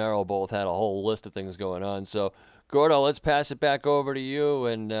Gordo and Merrill both had a whole list of things going on. So, Gordo, let's pass it back over to you,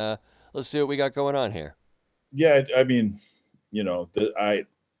 and let's see what we got going on here. Yeah, I mean, I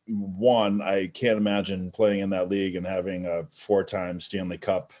can't imagine playing in that league and having a 4-time Stanley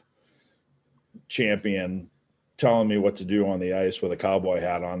Cup champion telling me what to do on the ice with a cowboy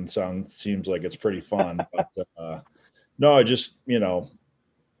hat on. Seems like it's pretty fun. But no, I just,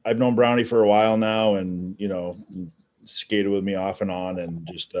 I've known Brownie for a while now, and skated with me off and on, and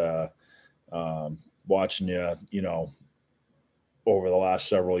just watching you, over the last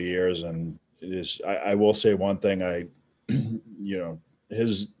several years. And it is, I will say one thing,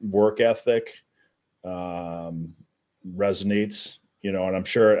 his work ethic resonates, and I'm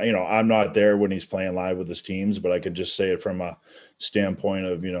sure, I'm not there when he's playing live with his teams, but I could just say it from a standpoint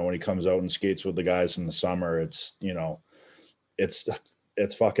of, when he comes out and skates with the guys in the summer, it's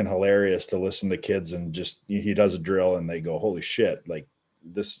fucking hilarious to listen to kids, and just, he does a drill and they go, holy shit, like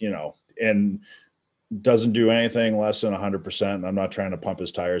this, and doesn't do anything less than 100%. And I'm not trying to pump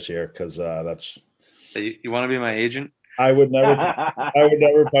his tires here, because that's. You want to be my agent? I would never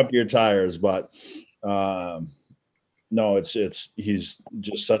pump your tires, but no, he's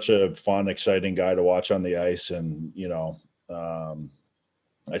just such a fun, exciting guy to watch on the ice, and I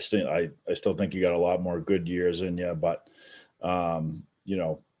still think you got a lot more good years in you, but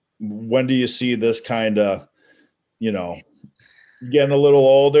when do you see this kind of, getting a little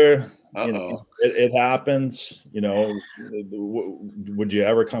older? It happens, would you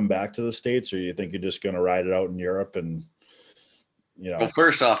ever come back to the States, or you think you're just going to ride it out in Europe? And, Well,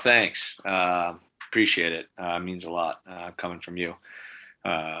 first off, thanks. Appreciate it. Means a lot coming from you.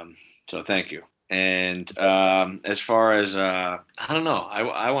 So thank you. And as far as, I don't know,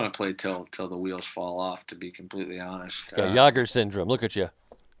 I want to play till the wheels fall off, to be completely honest. Yager syndrome. Look at you.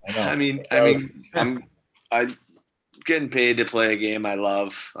 I mean, I'm getting paid to play a game I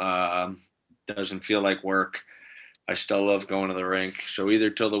love. Doesn't feel like work. I still love going to the rink. So either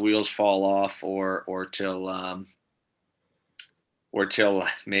till the wheels fall off, or till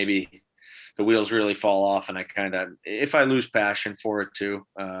maybe the wheels really fall off, and if I lose passion for it too,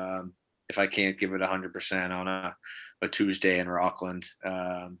 if I can't give it 100% on a Tuesday in Rockland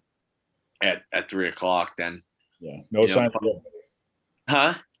at 3:00, then no sign of it.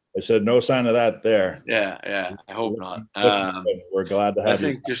 Huh? I said no sign of that there. Yeah. I hope not. We're glad to have you.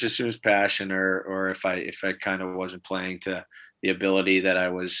 I think just as soon as passion, or if I kind of wasn't playing to the ability that I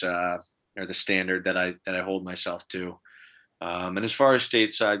was, or the standard that I hold myself to, And as far as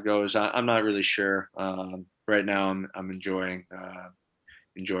stateside goes, I'm not really sure. Right now, I'm enjoying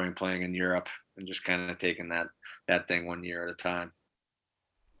playing in Europe and just kind of taking that thing 1 year at a time.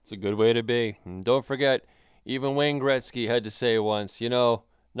 It's a good way to be. And don't forget, even Wayne Gretzky had to say once,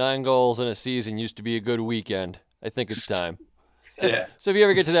 9 goals in a season used to be a good weekend. I think it's time. Yeah. So if you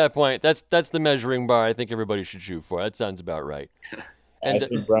ever get to that point, that's the measuring bar I think everybody should shoot for. That sounds about right. And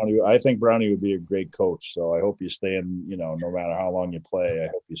I think Brownie would be a great coach. So I hope you stay in, no matter how long you play, I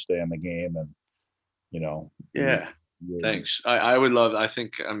hope you stay in the game and, Yeah. Thanks. I would love, I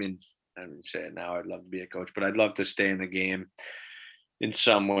mean, I didn't say it now, I'd love to be a coach, but I'd love to stay in the game in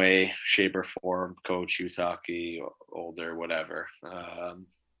some way, shape or form, coach youth hockey, older, whatever.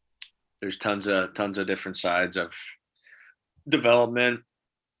 There's tons of different sides of development,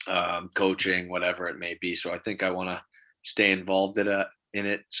 coaching, whatever it may be. So I think I want to stay involved in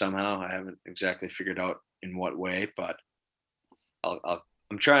it somehow. I haven't exactly figured out in what way, but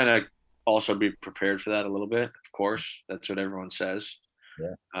I'm trying to also be prepared for that a little bit. Of course, that's what everyone says.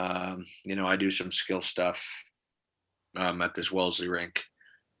 Yeah. I do some skill stuff at this Wellesley rink,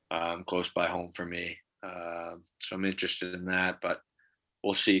 close by home for me. So I'm interested in that, but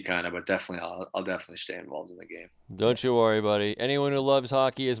we'll see but definitely I'll definitely stay involved in the game. Don't you worry, buddy. Anyone who loves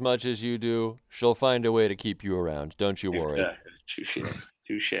hockey as much as you do, she'll find a way to keep you around. Don't you worry. Exactly.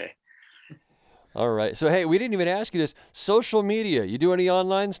 Touche. All right. So, hey, we didn't even ask you this. Social media. You do any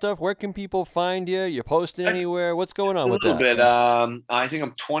online stuff? Where can people find you? You posting anywhere? What's going on with that? A little bit. I think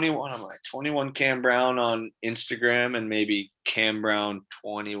I'm 21. I'm like 21 Cam Brown on Instagram and maybe Cam Brown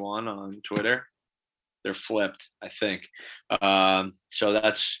 21 on Twitter. They're flipped, I think. So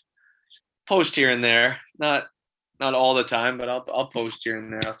that's post here and there. Not all the time, but I'll post here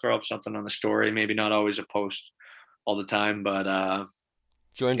and there. I'll throw up something on the story. Maybe not always a post all the time, but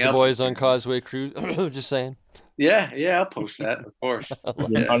join the boys on Causeway Cruise. Just saying. Yeah, I'll post that, of course.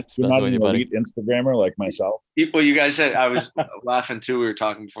 You're not an elite Instagrammer like myself. Well, you guys said, I was laughing too. We were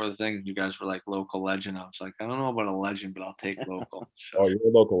talking before the thing. You guys were like local legend. I was like, I don't know about a legend, but I'll take local. So. Oh, you're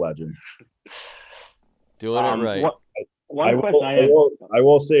a local legend. Doing it right. I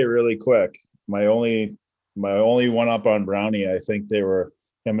will say really quick. My only one up on Brownie. I think him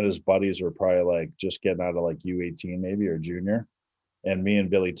and his buddies were probably like just getting out of like U18 maybe or junior. And me and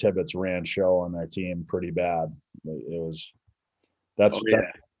Billy Tibbetts ran show on their team pretty bad. That's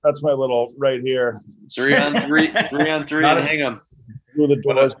my little right here. 3-on-3 and hang 'em. Through the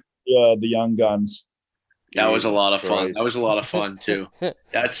doors, the young guns. That was a lot of fun. That was a lot of fun too.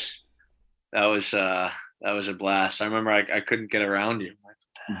 That was a blast. I remember I couldn't get around you.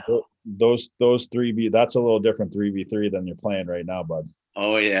 Those 3v, that's a little different 3v3 than you're playing right now, bud.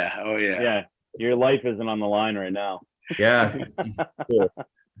 Oh yeah. Yeah, your life isn't on the line right now. Yeah.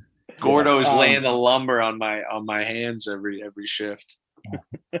 Gordo's laying the lumber on my hands every shift.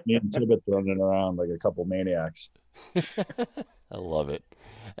 Me and Tibbetts running around like a couple maniacs. I love it.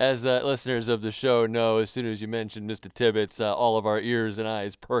 As listeners of the show know, as soon as you mentioned Mr. Tibbetts, all of our ears and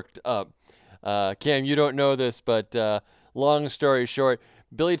eyes perked up. Cam, you don't know this, but long story short,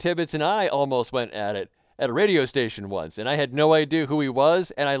 Billy Tibbetts and I almost went at it at a radio station once, and I had no idea who he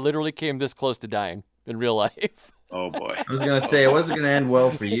was, and I literally came this close to dying in real life. Oh, boy. I was going to say, it wasn't going to end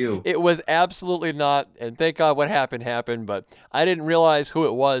well for you. It was absolutely not, and thank God what happened, but I didn't realize who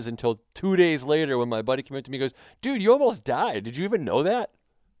it was until 2 days later when my buddy came up to me and goes, dude, you almost died. Did you even know that?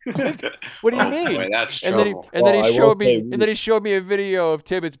 What do you mean? Boy, that's and then he showed me a video of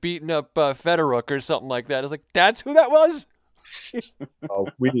Tibbetts beating up Fedoruk or something like that. I was like, that's who that was?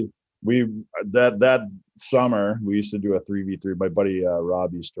 We that summer we used to do a 3v3. My buddy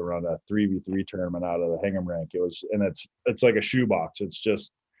Rob used to run a 3v3 tournament out of the Hingham rink. It's like a shoebox.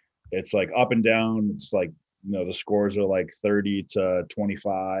 It's like up and down. It's like, the scores are like 30 to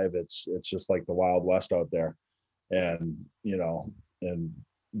 25. It's just like the Wild West out there. And and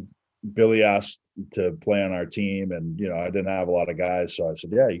Billy asked to play on our team, and I didn't have a lot of guys, so I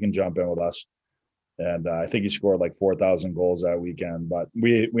said, yeah, you can jump in with us. And I think he scored like 4,000 goals that weekend. But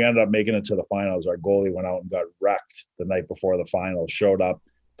we ended up making it to the finals. Our goalie went out and got wrecked the night before the finals. Showed up,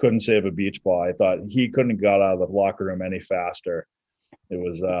 couldn't save a beach ball. I thought he couldn't have got out of the locker room any faster. It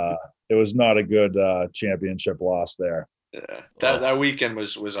was not a good championship loss there. Yeah, that weekend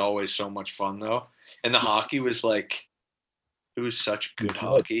was always so much fun though, and the hockey was like, it was such good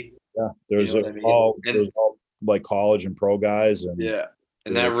hockey. Yeah, there's all like college and pro guys, and yeah.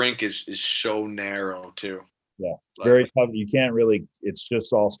 And that rink is so narrow too. Yeah, very tough. You can't really. It's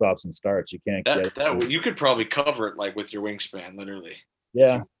just all stops and starts. You can't get that. You could probably cover it like with your wingspan, literally.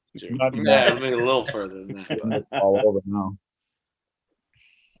 Yeah, maybe a little further than that. It's all over now.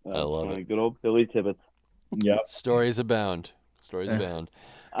 I love it. Good old Billy Tibbetts. Yeah. Stories abound. Stories abound.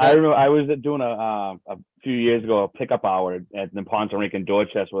 I remember I was doing a few years ago a pickup hour at the Ponce Rink in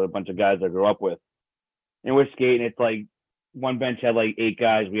Dorchester with a bunch of guys I grew up with, and we're skating. It's like one bench had like 8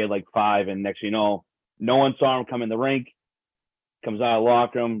 guys, we had like 5, and next you know, no one saw him come in the rink. Comes out of the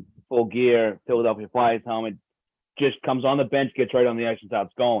locker room, full gear, Philadelphia Flyers helmet, just comes on the bench, gets right on the ice and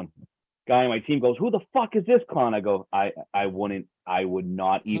starts going. Guy on my team goes, "Who the fuck is this clown?" I go, I would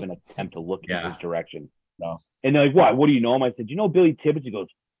not even attempt to look in his direction. No. And they're like, what do you know him? I said, "You know Billy Tibbetts?" He goes,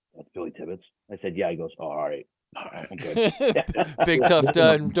 "That's Billy Tibbetts." I said, "Yeah." He goes, "Oh, all right. I'm good." Big tough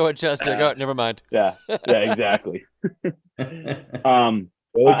Dorchester. Oh, never mind. Yeah, exactly.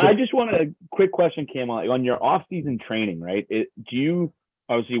 I just want a quick question, Cam, on your off-season training, right? Do you,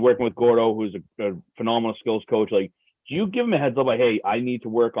 obviously working with Gordo, who's a phenomenal skills coach, like, do you give him a heads up, like, hey, I need to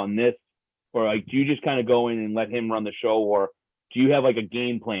work on this? Or like, do you just kind of go in and let him run the show? Or do you have like a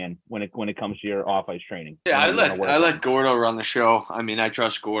game plan when it comes to your off-ice training? Yeah, I let Gordo run the show. I mean, I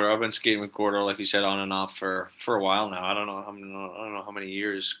trust Gordo. I've been skating with Gordo, like you said, on and off for a while now. I don't know how many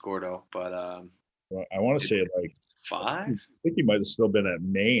years, Gordo, but I want to say like 5. I think you might have still been at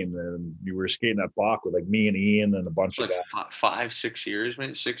Maine, and you were skating at Bach with like me and Ian and a bunch of guys. 5, 6 years,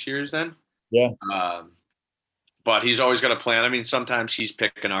 maybe 6 years then. Yeah. But he's always got a plan. I mean, sometimes he's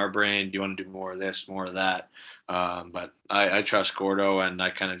picking our brain. Do you want to do more of this, more of that? But I trust Gordo, and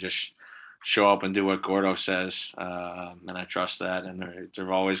I kind of just show up and do what Gordo says, and I trust that. And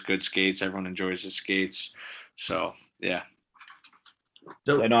they're always good skates. Everyone enjoys the skates. So, yeah.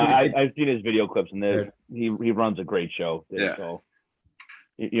 So, I've seen his video clips, and he runs a great show. Yeah. So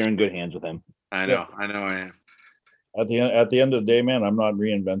you're in good hands with him. I know I am. At the end of the day, man, I'm not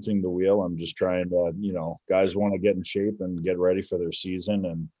reinventing the wheel. I'm just trying to, guys want to get in shape and get ready for their season.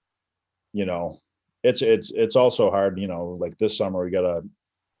 And, it's also hard, like this summer we got a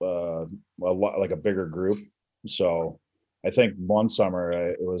lot, like a bigger group. So I think one summer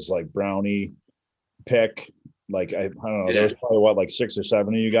it was like Brownie, Pick, like, I don't know, there was probably like 6 or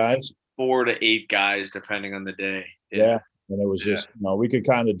 7 of you guys. 4 to 8 guys, depending on the day. Yeah. And it was just, we could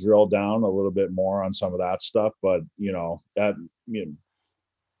kind of drill down a little bit more on some of that stuff, but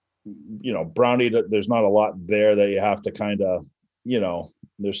Brownie, there's not a lot there that you have to kind of,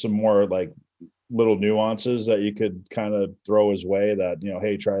 there's some more like little nuances that you could kind of throw his way that,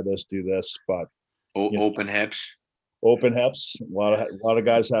 hey, try this, do this, but open hips. Open hips. A lot of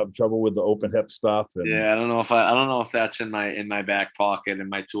guys have trouble with the open hip stuff. And, yeah, I don't know if that's in my back pocket in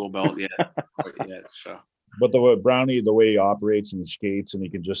my tool belt yet. So. But the Brownie, the way he operates and he skates, and he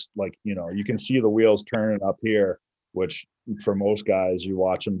can just like, you can see the wheels turning up here, which for most guys, you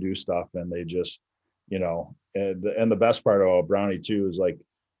watch them do stuff and they just, and the best part about Brownie too is like,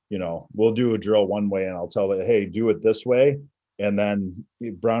 we'll do a drill one way and I'll tell it, hey, do it this way. And then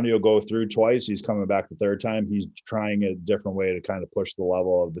Brownie will go through twice. He's coming back the third time. He's trying a different way to kind of push the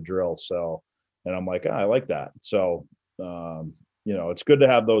level of the drill. So, and I'm like, I like that. So, it's good to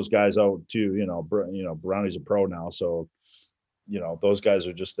have those guys out too. Brownie's a pro now, so those guys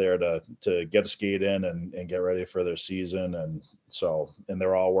are just there to get a skate in and get ready for their season, and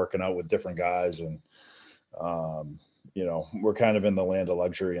they're all working out with different guys, and we're kind of in the land of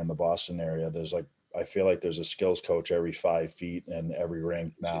luxury in the Boston area. I feel like there's a skills coach every 5 feet in every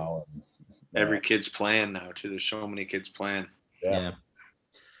rink now. And, every kid's playing now too. There's so many kids playing. Yeah.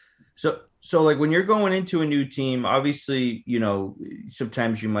 So like when you're going into a new team, obviously,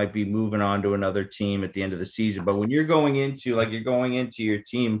 sometimes you might be moving on to another team at the end of the season, but when you're going into your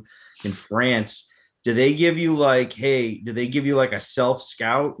team in France, do they give you like a self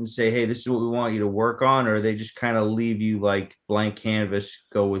scout and say, hey, this is what we want you to work on? Or they just kind of leave you like blank canvas,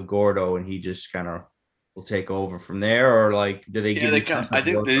 go with Gordo and he just kind of will take over from there? Or like, do they give you I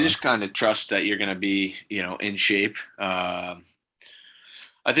think they just kind of trust that you're going to be, in shape.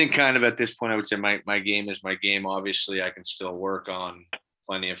 I think kind of at this point, I would say my game is my game. Obviously, I can still work on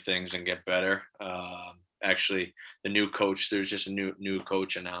plenty of things and get better. Actually, the new coach, there's just a new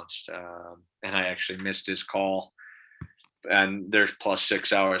coach announced, and I actually missed his call. And there's plus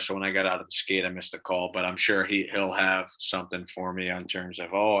 6 hours, so when I got out of the skate, I missed the call. But I'm sure he'll have something for me on terms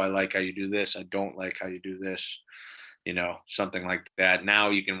of, oh, I like how you do this. I don't like how you do this. Something like that. Now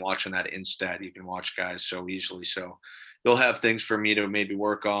you can watch on that Instat. You can watch guys so easily. So they'll have things for me to maybe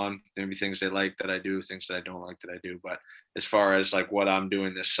work on, maybe things they like that I do, things that I don't like that I do. But as far as like what I'm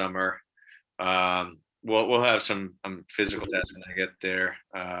doing this summer, we'll have some physical tests when I get there.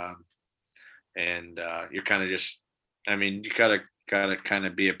 And you're kind of just, you gotta kind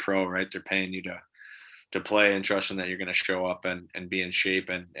of be a pro, right? They're paying you to play and trusting that you're going to show up and be in shape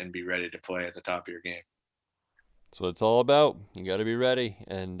and be ready to play at the top of your game. That's what it's all about. You got to be ready,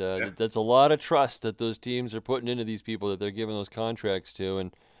 and that's a lot of trust that those teams are putting into these people that they're giving those contracts to.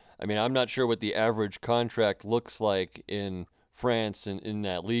 And I mean, I'm not sure what the average contract looks like in France and in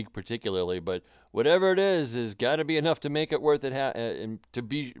that league particularly, but whatever it is got to be enough to make it worth it and to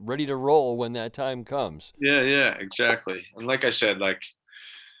be ready to roll when that time comes. Yeah, exactly. And like I said, like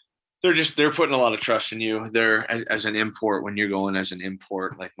they're putting a lot of trust in you. They're as an import, when you're going as an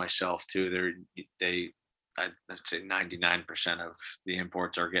import, like myself too. I'd say 99% of the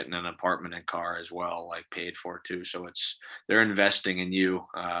imports are getting an apartment and car as well, like paid for too. So they're investing in you.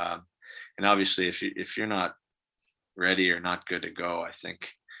 And obviously, if you're not ready or not good to go, I think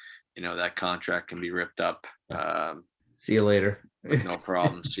that contract can be ripped up. See you later. No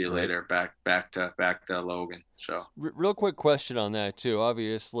problem. See you Right. later. Back to Logan. So Real quick question on that too.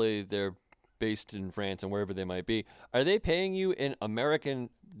 Obviously, they're based in France and wherever they might be. Are they paying you in American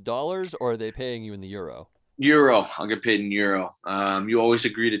dollars or are they paying you in the euro? Euro. I'll get paid in euro. You always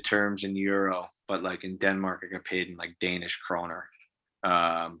agree to terms in euro, but like in Denmark, I get paid in like Danish kroner.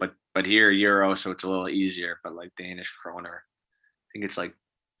 But here euro, so it's a little easier. But like Danish kroner, I think it's like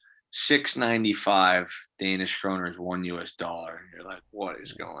 6.95 Danish kroner is $1. And you're like, what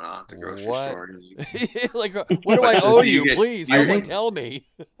is going on at the grocery What? store? Like, what do I owe you? get- Please, you someone get- tell me.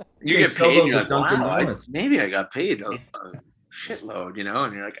 You They get sell paid. those You're at like, Dunkin' wow, Donuts. maybe I got paid a shitload,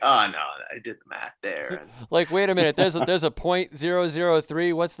 and you're like, oh no, I did the math there. Like, wait a minute. There's a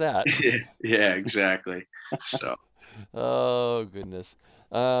 .003. What's that? Yeah, exactly. So Oh goodness.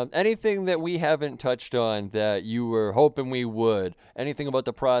 Anything that we haven't touched on that you were hoping we would? Anything about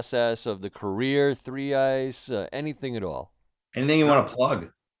the process of the career 3Ice? Anything at all? Anything you want to plug?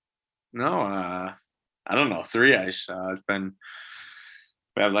 no, I don't know. 3Ice. It's been,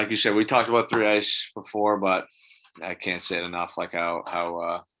 like you said, we talked about 3Ice before, but I can't say it enough. Like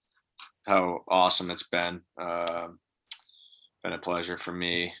how awesome it's been. Been a pleasure for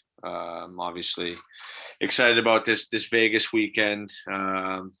me. Obviously excited about this Vegas weekend.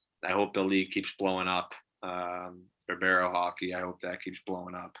 I hope the league keeps blowing up. Barbero hockey, I hope that keeps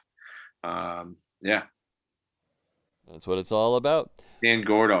blowing up. Yeah. That's what it's all about. And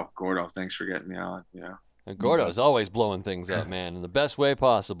Gordo, thanks for getting me on. Yeah. And Gordo's always blowing things up, man, in the best way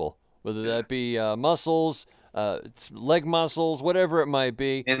possible. Whether that be muscles, leg muscles, whatever it might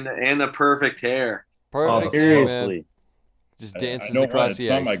be. And the perfect hair. Perfect hair, man. Seriously. Just I dances know across it's the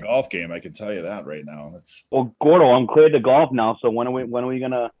not ice. my golf game. I can tell you that right now. That's Well, Gordo, I'm cleared to golf now. So when are we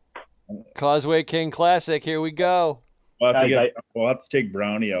gonna? Causeway King Classic, here we go. we'll have to Guys, we'll have to take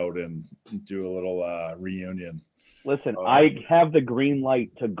Brownie out and do a little reunion. Listen, I have the green light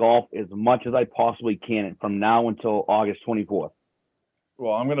to golf as much as I possibly can from now until August 24th.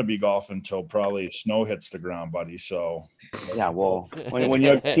 Well, I'm gonna be golfing until probably snow hits the ground, buddy. So Yeah, well, when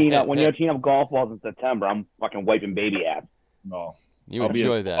you're teeing up golf balls in September, I'm fucking wiping baby ass. no, You I'll be-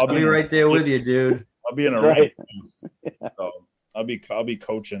 enjoy that. I'll I'll be right there with you, dude. I'll be in a Right. so I'll be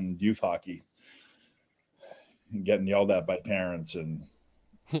coaching youth hockey and getting yelled at by parents and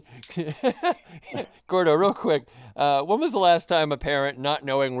Gordo, real quick, when was the last time a parent, not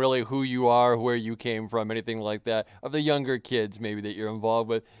knowing really who you are, where you came from, anything like that, of the younger kids maybe that you're involved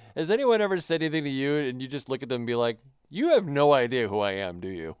with, has anyone ever said anything to you and you just look at them and be like, you have no idea who I am, do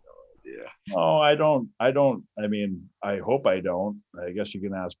you? Yeah. no, I don't. I mean, I hope I don't. I guess you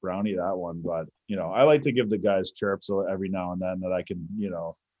can ask Brownie that one, but I like to give the guys chirps every now and then that I can,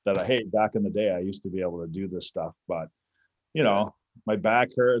 hey, back in the day I used to be able to do this stuff, but my back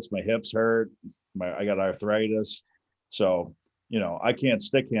hurts, my hips hurt, I got arthritis, so I can't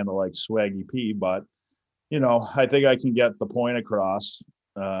stick handle like Swaggy P, but I think I can get the point across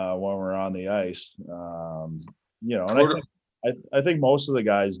when we're on the ice. And I think most of the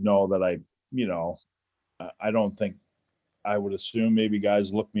guys know that I don't think I would assume maybe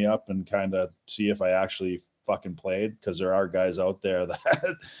guys look me up and kind of see if I actually fucking played, because there are guys out there that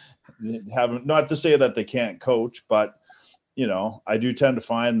haven't, not to say that they can't coach, but I do tend to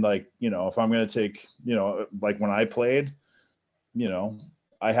find like, if I'm going to take, like when I played,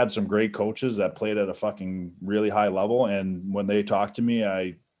 I had some great coaches that played at a fucking really high level. And when they talked to me,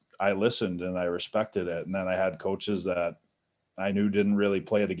 I listened and I respected it. And then I had coaches that I knew didn't really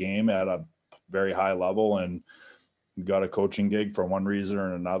play the game at a very high level and got a coaching gig for one reason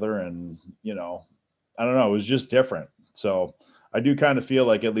or another. And, I don't know, it was just different. So I do kind of feel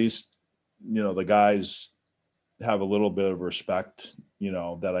like at least, the guys have a little bit of respect,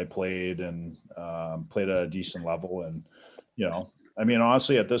 that I played and played at a decent level. And, I mean,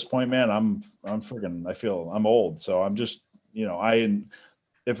 honestly, at this point, man, I feel I'm old. So I'm just, I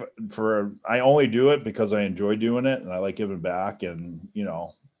only do it because I enjoy doing it and I like giving back. And,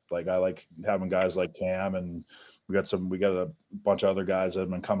 like I like having guys like Cam and we got a bunch of other guys that have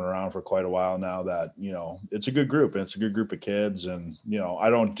been coming around for quite a while now that, it's a good group, and it's a good group of kids. And, I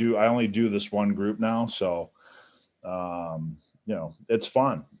only do this one group now. So, it's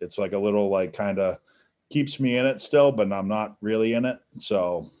fun. It's like a little, like, kind of keeps me in it still, but I'm not really in it.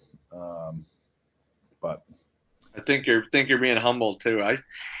 So, but I think you're being humble too.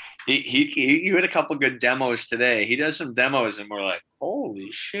 You had a couple good demos today. He does some demos, and we're like,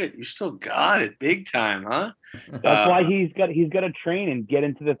 holy shit, you still got it big time, huh? That's why he's got to train and get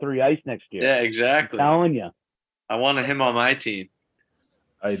into the 3 ice next year. Yeah, exactly. I'm telling you. I wanted him on my team.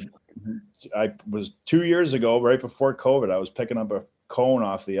 I was 2 years ago, right before COVID, I was picking up a cone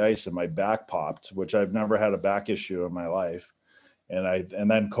off the ice and my back popped, which I've never had a back issue in my life. And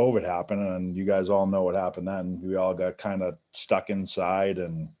then COVID happened, and you guys all know what happened then. We all got kind of stuck inside,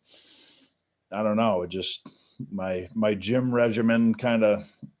 and I don't know, it just, my gym regimen kind of,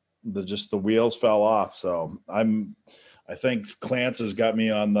 the wheels fell off. So I think Clance has got me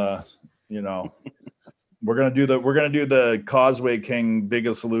on the, we're going to do the Causeway King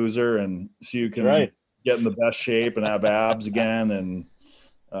Biggest Loser and see who can get in the best shape and have abs again. And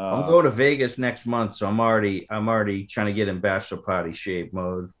I'm going to Vegas next month, so I'm already trying to get in bachelor party shape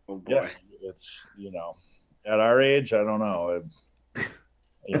mode. Oh boy. Yeah, it's, at our age, I don't know.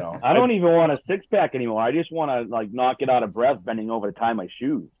 I don't even want a 6-pack anymore. I just want to, like, not get out of breath bending over to tie my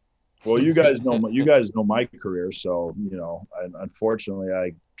shoes. Well, you guys know my career, so unfortunately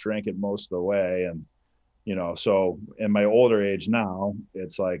I drank it most of the way, and so in my older age now,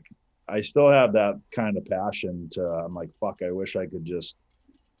 it's like I still have that kind of passion I'm like, fuck, I wish I could just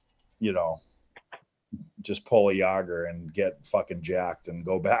just pull a Yager and get fucking jacked and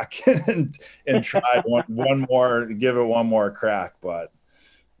go back and try one more, give it one more crack. But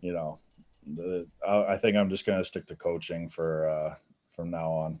I think I'm just gonna stick to coaching from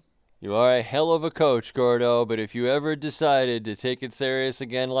now on. You are a hell of a coach, Gordo, but if you ever decided to take it serious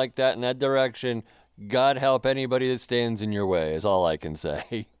again like that in that direction, God help anybody that stands in your way, is all I can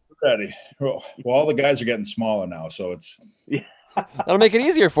say. Ready. Well, all the guys are getting smaller now, so it's that'll make it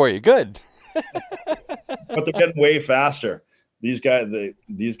easier for you. Good. But they're getting way faster. These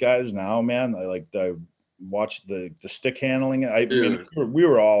guys now, man, I watch the stick handling. I mean, we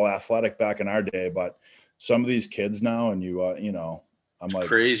were all athletic back in our day, but some of these kids now, and I'm like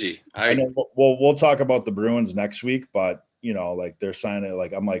crazy. I know. Well, we'll talk about the Bruins next week, but like they're signing.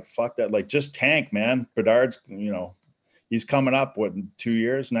 Like I'm like, fuck that. Like just tank, man. Bedard's, he's coming up 2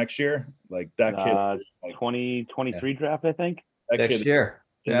 years next year. Like that kid, like 2023 draft, I think. That next kid, year.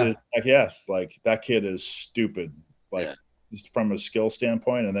 Yeah. Yes, like that kid is stupid. Like from a skill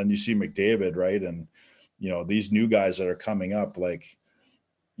standpoint, and then you see McDavid, right? And these new guys that are coming up, like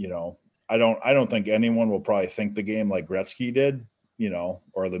I don't think anyone will probably think the game like Gretzky did,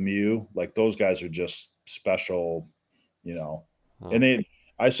 or Lemieux. Like those guys are just special, And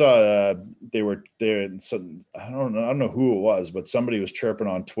I saw they were there. I don't know who it was, but somebody was chirping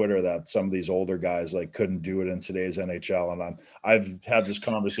on Twitter that some of these older guys like couldn't do it in today's NHL. And I've had this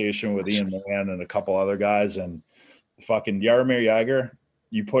conversation with Ian Moran and a couple other guys, and fucking Jaromir Jagr,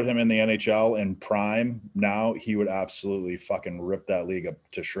 you put him in the NHL in prime now, he would absolutely fucking rip that league up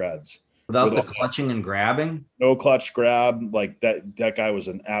to shreds. Without the clutching and grabbing? No clutch grab. Like that guy was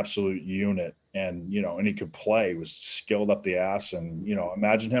an absolute unit. And, and he could play. He was skilled up the ass. And,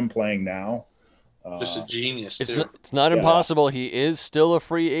 imagine him playing now. Just a genius. It's not impossible. He is still a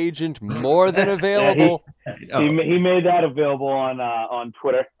free agent, more than available. He made that available on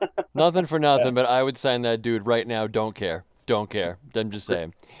Twitter. Nothing for nothing, but I would sign that dude right now. Don't care. I'm just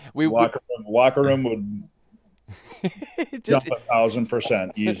saying. Locker room would jump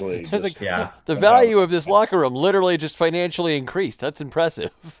 1,000% easily. The value of this locker room literally just financially increased. That's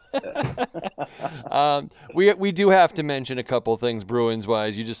impressive. We do have to mention a couple things Bruins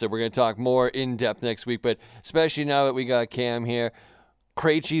wise. You just said we're going to talk more in depth next week, but especially now that we got Cam here,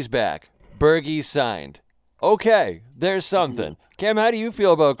 Krejci's back. Bergey's signed. Okay, there's something. Cam, how do you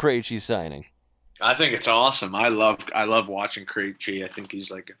feel about Krejci signing? I think it's awesome. I love watching Krejci. I think he's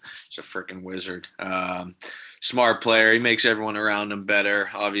a freaking wizard. Smart player. He makes everyone around him better.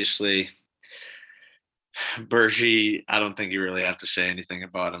 Obviously, Bergey, I don't think you really have to say anything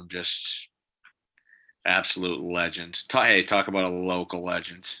about him. Just absolute legend. Talk about a local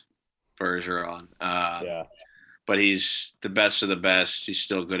legend, Bergeron. But he's the best of the best. He's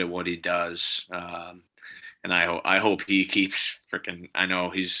still good at what he does. And I hope he keeps freaking. I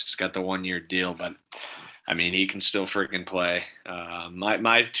know he's got the 1 year deal, but I mean he can still freaking play.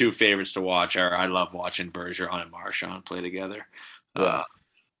 My two favorites to watch are I love watching Bergeron and Marchand play together.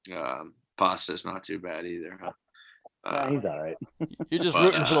 Pasta's not too bad either. He's all right. You're just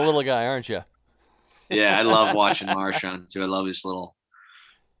rooting for the little guy, aren't you? Yeah, I love watching Marshawn too. I love his little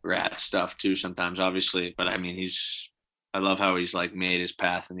rat stuff too sometimes, obviously. But I mean, I love how he's like made his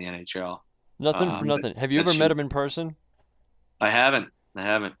path in the NHL. Nothing for nothing. Have you ever met him in person? I haven't.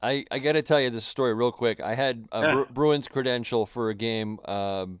 I got to tell you this story real quick. I had a Bruins credential for a game.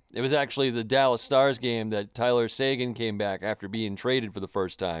 It was actually the Dallas Stars game that Tyler Seguin came back after being traded for the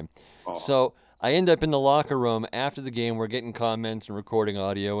first time. Oh. So I end up in the locker room after the game. We're getting comments and recording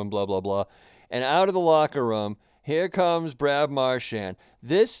audio and blah, blah, blah. And out of the locker room, here comes Brad Marchand.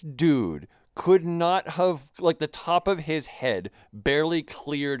 This dude could not have, like, the top of his head barely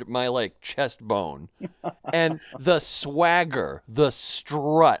cleared my, like, chest bone. And the swagger, the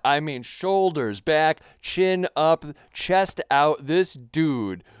strut, I mean, shoulders back, chin up, chest out. This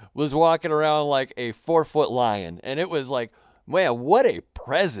dude was walking around like a 4-foot lion. And it was like, man, what a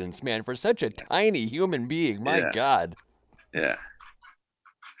presence, man, for such a tiny human being. My God. Yeah.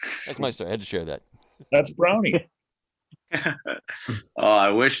 That's my story. I had to share that. That's Brownie. Oh, I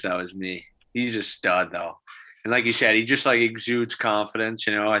wish that was me. He's a stud, though. And like you said, he just like exudes confidence.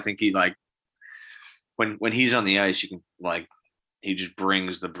 You know, I think he like when he's on the ice, you can like he just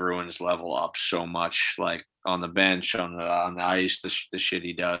brings the Bruins level up so much. Like on the bench, on the ice, the shit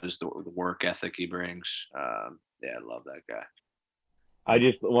he does, the work ethic he brings. Yeah, I love that guy.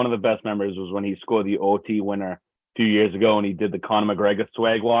 One of the best memories was when he scored the OT winner 2 years ago, and he did the Conor McGregor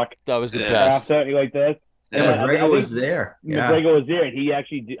swag walk. That was the best. Like that. Yeah, McGregor was there. McGregor was there, and he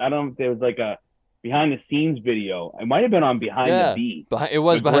actually, I don't know if there was like a behind the scenes video. It might have been on Behind the B. It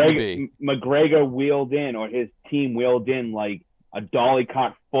was Behind the B. McGregor wheeled in, or his team wheeled in like a dolly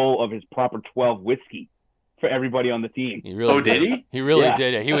cart full of his proper 12 whiskey for everybody on the team. He really did he? He really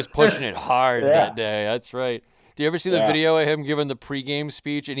did it. He was pushing it hard that day. That's right. Do you ever see the video of him giving the pregame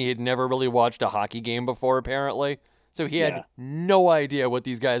speech, and he had never really watched a hockey game before, apparently? So he had no idea what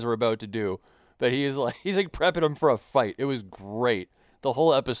these guys were about to do. But he's like prepping them for a fight. It was great. The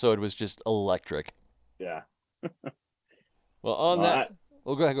whole episode was just electric. Yeah. Well, on that.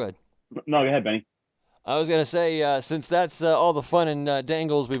 Go ahead. No, go ahead, Benny. I was going to say, since that's all the fun and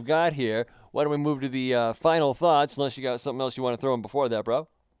dangles we've got here, why don't we move to the final thoughts, unless you got something else you want to throw in before that, bro?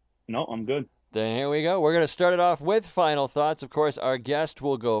 No, I'm good. Then here we go. We're going to start it off with final thoughts. Of course, our guest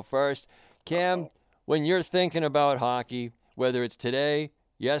will go first. Cam, when you're thinking about hockey, whether it's today,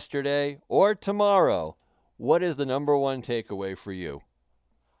 yesterday, or tomorrow, what is the number one takeaway for you?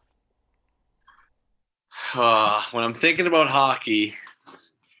 When I'm thinking about hockey,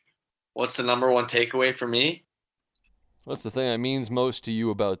 what's the number one takeaway for me? What's the thing that means most to you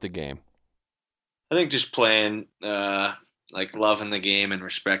about the game? I think just playing, like loving the game and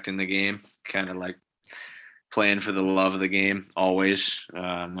respecting the game, kind of like playing for the love of the game always,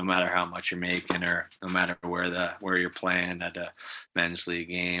 no matter how much you're making or no matter where you're playing at a men's league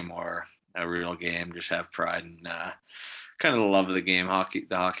game or a real game. Just have pride and kind of the love of the game. The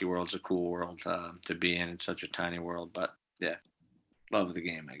hockey world's a cool world to be in. It's such a tiny world, but yeah, love of the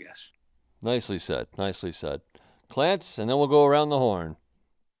game, I guess. Nicely said. Clance, and then we'll go around the horn.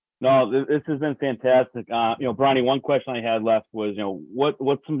 No, this has been fantastic. Bronny, one question I had left was,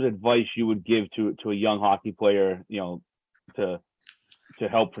 what's some advice you would give to a young hockey player, to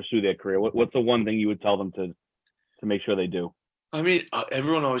help pursue their career? What's the one thing you would tell them to make sure they do? I mean,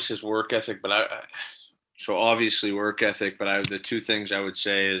 everyone always says work ethic, but so obviously work ethic, but the two things I would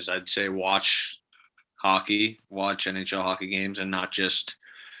say is I'd say watch NHL hockey games, and not just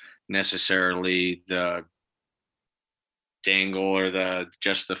necessarily the dangle or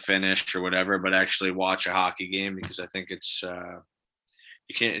just the finish or whatever, but actually watch a hockey game, because I think it's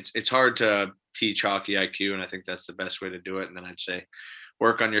hard to teach hockey IQ, and I think that's the best way to do it. And then I'd say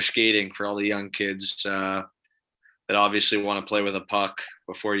work on your skating for all the young kids that obviously want to play with a puck.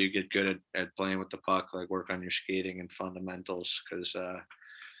 Before you get good at playing with the puck, like work on your skating and fundamentals, because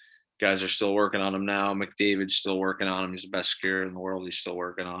guys are still working on them now. McDavid's still working on him. He's the best skier in the world. He's still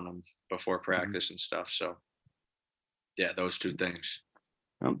working on him before practice and stuff. So yeah, those two things.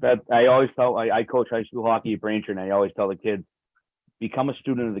 That I always tell. I coach high school hockey at Braintree, and I always tell the kids, become a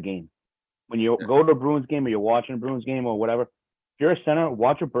student of the game. When you go to a Bruins game or you're watching a Bruins game or whatever, if you're a center,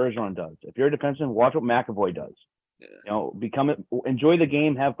 watch what Bergeron does. If you're a defenseman, watch what McAvoy does. Yeah. Enjoy the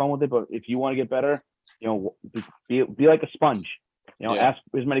game, have fun with it. But if you want to get better, be like a sponge. Ask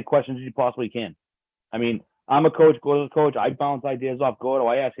as many questions as you possibly can. I mean, I'm a coach, go to the coach. I bounce ideas off Gordo.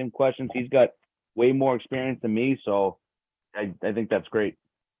 I ask him questions. He's got way more experience than me, so I think that's great.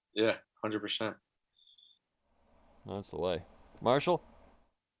 Yeah, 100%. That's the way. Marshall?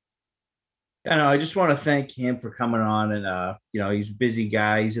 I just want to thank him for coming on, and he's a busy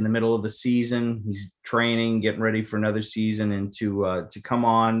guy. He's in the middle of the season. He's training, getting ready for another season, and to come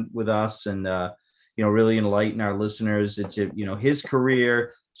on with us and really enlighten our listeners into, his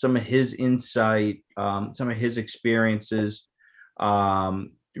career, some of his insight, some of his experiences.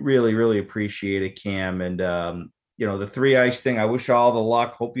 Really, really appreciate it, Cam. And, the 3 ice thing, I wish you all the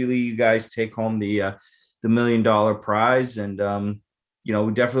luck. Hopefully you guys take home the $1 million prize. And,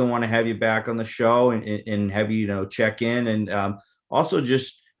 we definitely want to have you back on the show and have you, check in. And also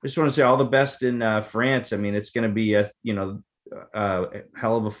just want to say all the best in France. I mean, it's going to be a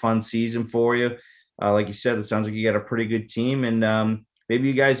hell of a fun season for you. Like you said, it sounds like you got a pretty good team, and maybe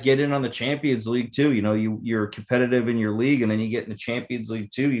you guys get in on the Champions League too. You're competitive in your league, and then you get in the Champions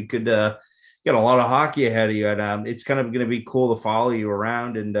League too. You could get a lot of hockey ahead of you, and it's kind of going to be cool to follow you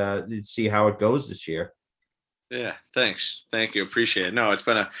around and see how it goes this year. Yeah, thanks. Thank you. Appreciate it. No, it's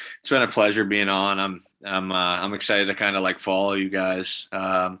been a pleasure being on. I'm excited to kind of like follow you guys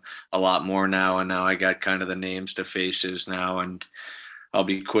a lot more now, and now I got kind of the names to faces now, and I'll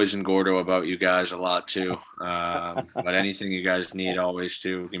be quizzing Gordo about you guys a lot too. But anything you guys need, always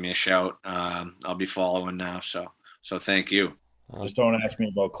do give me a shout. I'll be following now. So thank you. Just don't ask me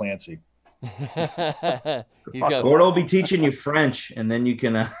about Clancy. Gordo will be teaching you French, and then you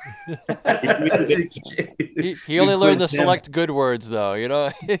can. He only learned the select good words, though.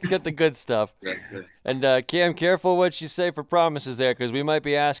 He's got the good stuff. And Cam, careful what you say for promises there, because we might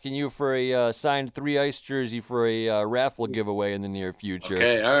be asking you for a signed 3 ice jersey for a raffle giveaway in the near future.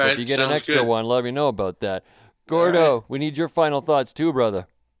 Okay, all right. So if you get an extra good. one, let me know about that. Gordo, right. We need your final thoughts too, brother.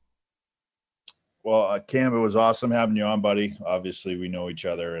 Well, Cam, it was awesome having you on, buddy. Obviously, we know each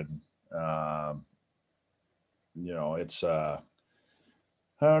other, and it's I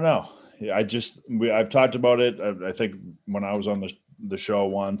don't know. I've talked about it. I think when I was on the show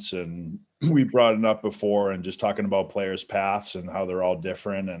once, and we brought it up before, and just talking about players' paths and how they're all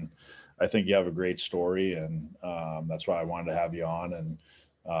different. And I think you have a great story, and that's why I wanted to have you on. And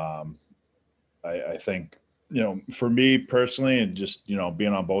I think, for me personally, and just,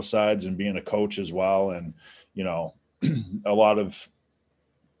 being on both sides and being a coach as well. And, a lot of,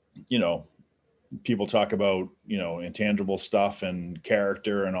 people talk about, intangible stuff and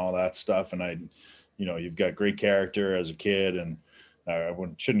character and all that stuff. And you've got great character as a kid, and I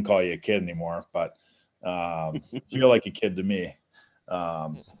shouldn't call you a kid anymore, but feel like a kid to me.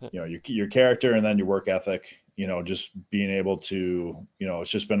 Your character, and then your work ethic, just being able to,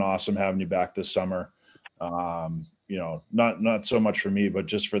 it's just been awesome having you back this summer. Not so much for me, but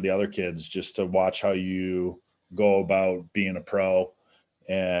just for the other kids, just to watch how you go about being a pro,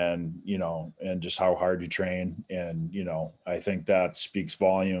 and just how hard you train. And I think that speaks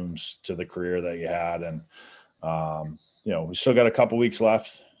volumes to the career that you had. And we still got a couple weeks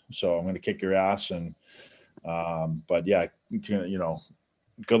left, so I'm going to kick your ass. And but yeah,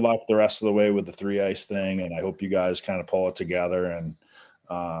 good luck the rest of the way with the 3 ice thing, and I hope you guys kind of pull it together. And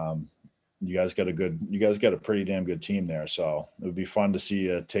you guys got a pretty damn good team there, so it would be fun to see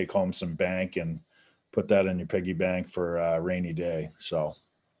you take home some bank and put that in your piggy bank for a rainy day. So,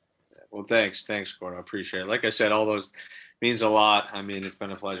 well, thanks, Gordon. I appreciate it. Like I said, all those means a lot. I mean, it's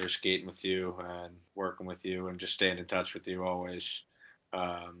been a pleasure skating with you and working with you, and just staying in touch with you always.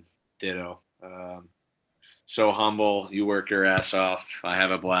 Ditto. So humble. You work your ass off. I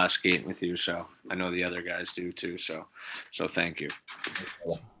have a blast skating with you, so I know the other guys do too. So thank you.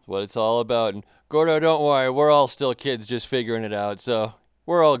 That's what it's all about. And Gordo, don't worry, we're all still kids just figuring it out, so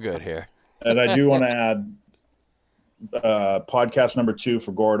we're all good here. And I do want to add, podcast number 2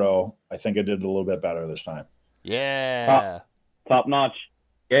 for Gordo, I think I did a little bit better this time. Yeah. Top notch.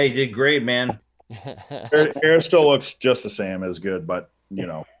 Yeah, you did great, man. Hair still looks just the same as good, but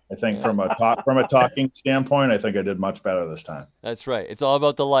I think from a talking standpoint, I think I did much better this time. That's right. It's all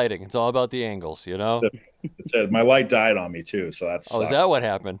about the lighting. It's all about the angles, That's it. My light died on me too, so that's. Oh, is that what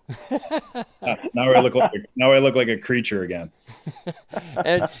happened? Now I look like a creature again.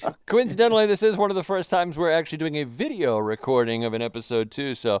 And coincidentally, this is one of the first times we're actually doing a video recording of an episode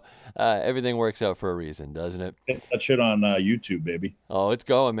too, so everything works out for a reason, doesn't it? Get that shit on YouTube, baby. Oh, it's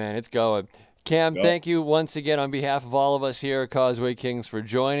going, man. It's going. Cam, thank you once again on behalf of all of us here at Causeway Kings for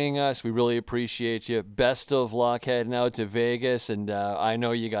joining us. We really appreciate you. Best of luck heading out to Vegas, and I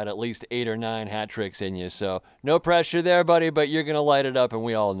know you got at least 8 or 9 hat tricks in you, so no pressure there, buddy, but you're going to light it up, and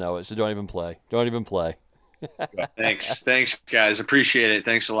we all know it, so don't even play. Thanks, guys. Appreciate it.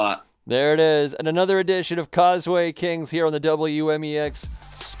 Thanks a lot. There it is, and another edition of Causeway Kings here on the WMEX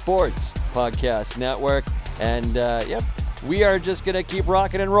Sports Podcast Network, and we are just going to keep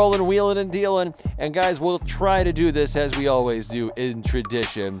rocking and rolling, wheeling and dealing. And, guys, we'll try to do this as we always do in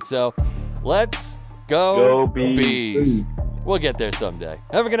tradition. So, let's go Bees. We'll get there someday.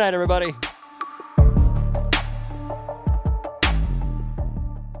 Have a good night, everybody.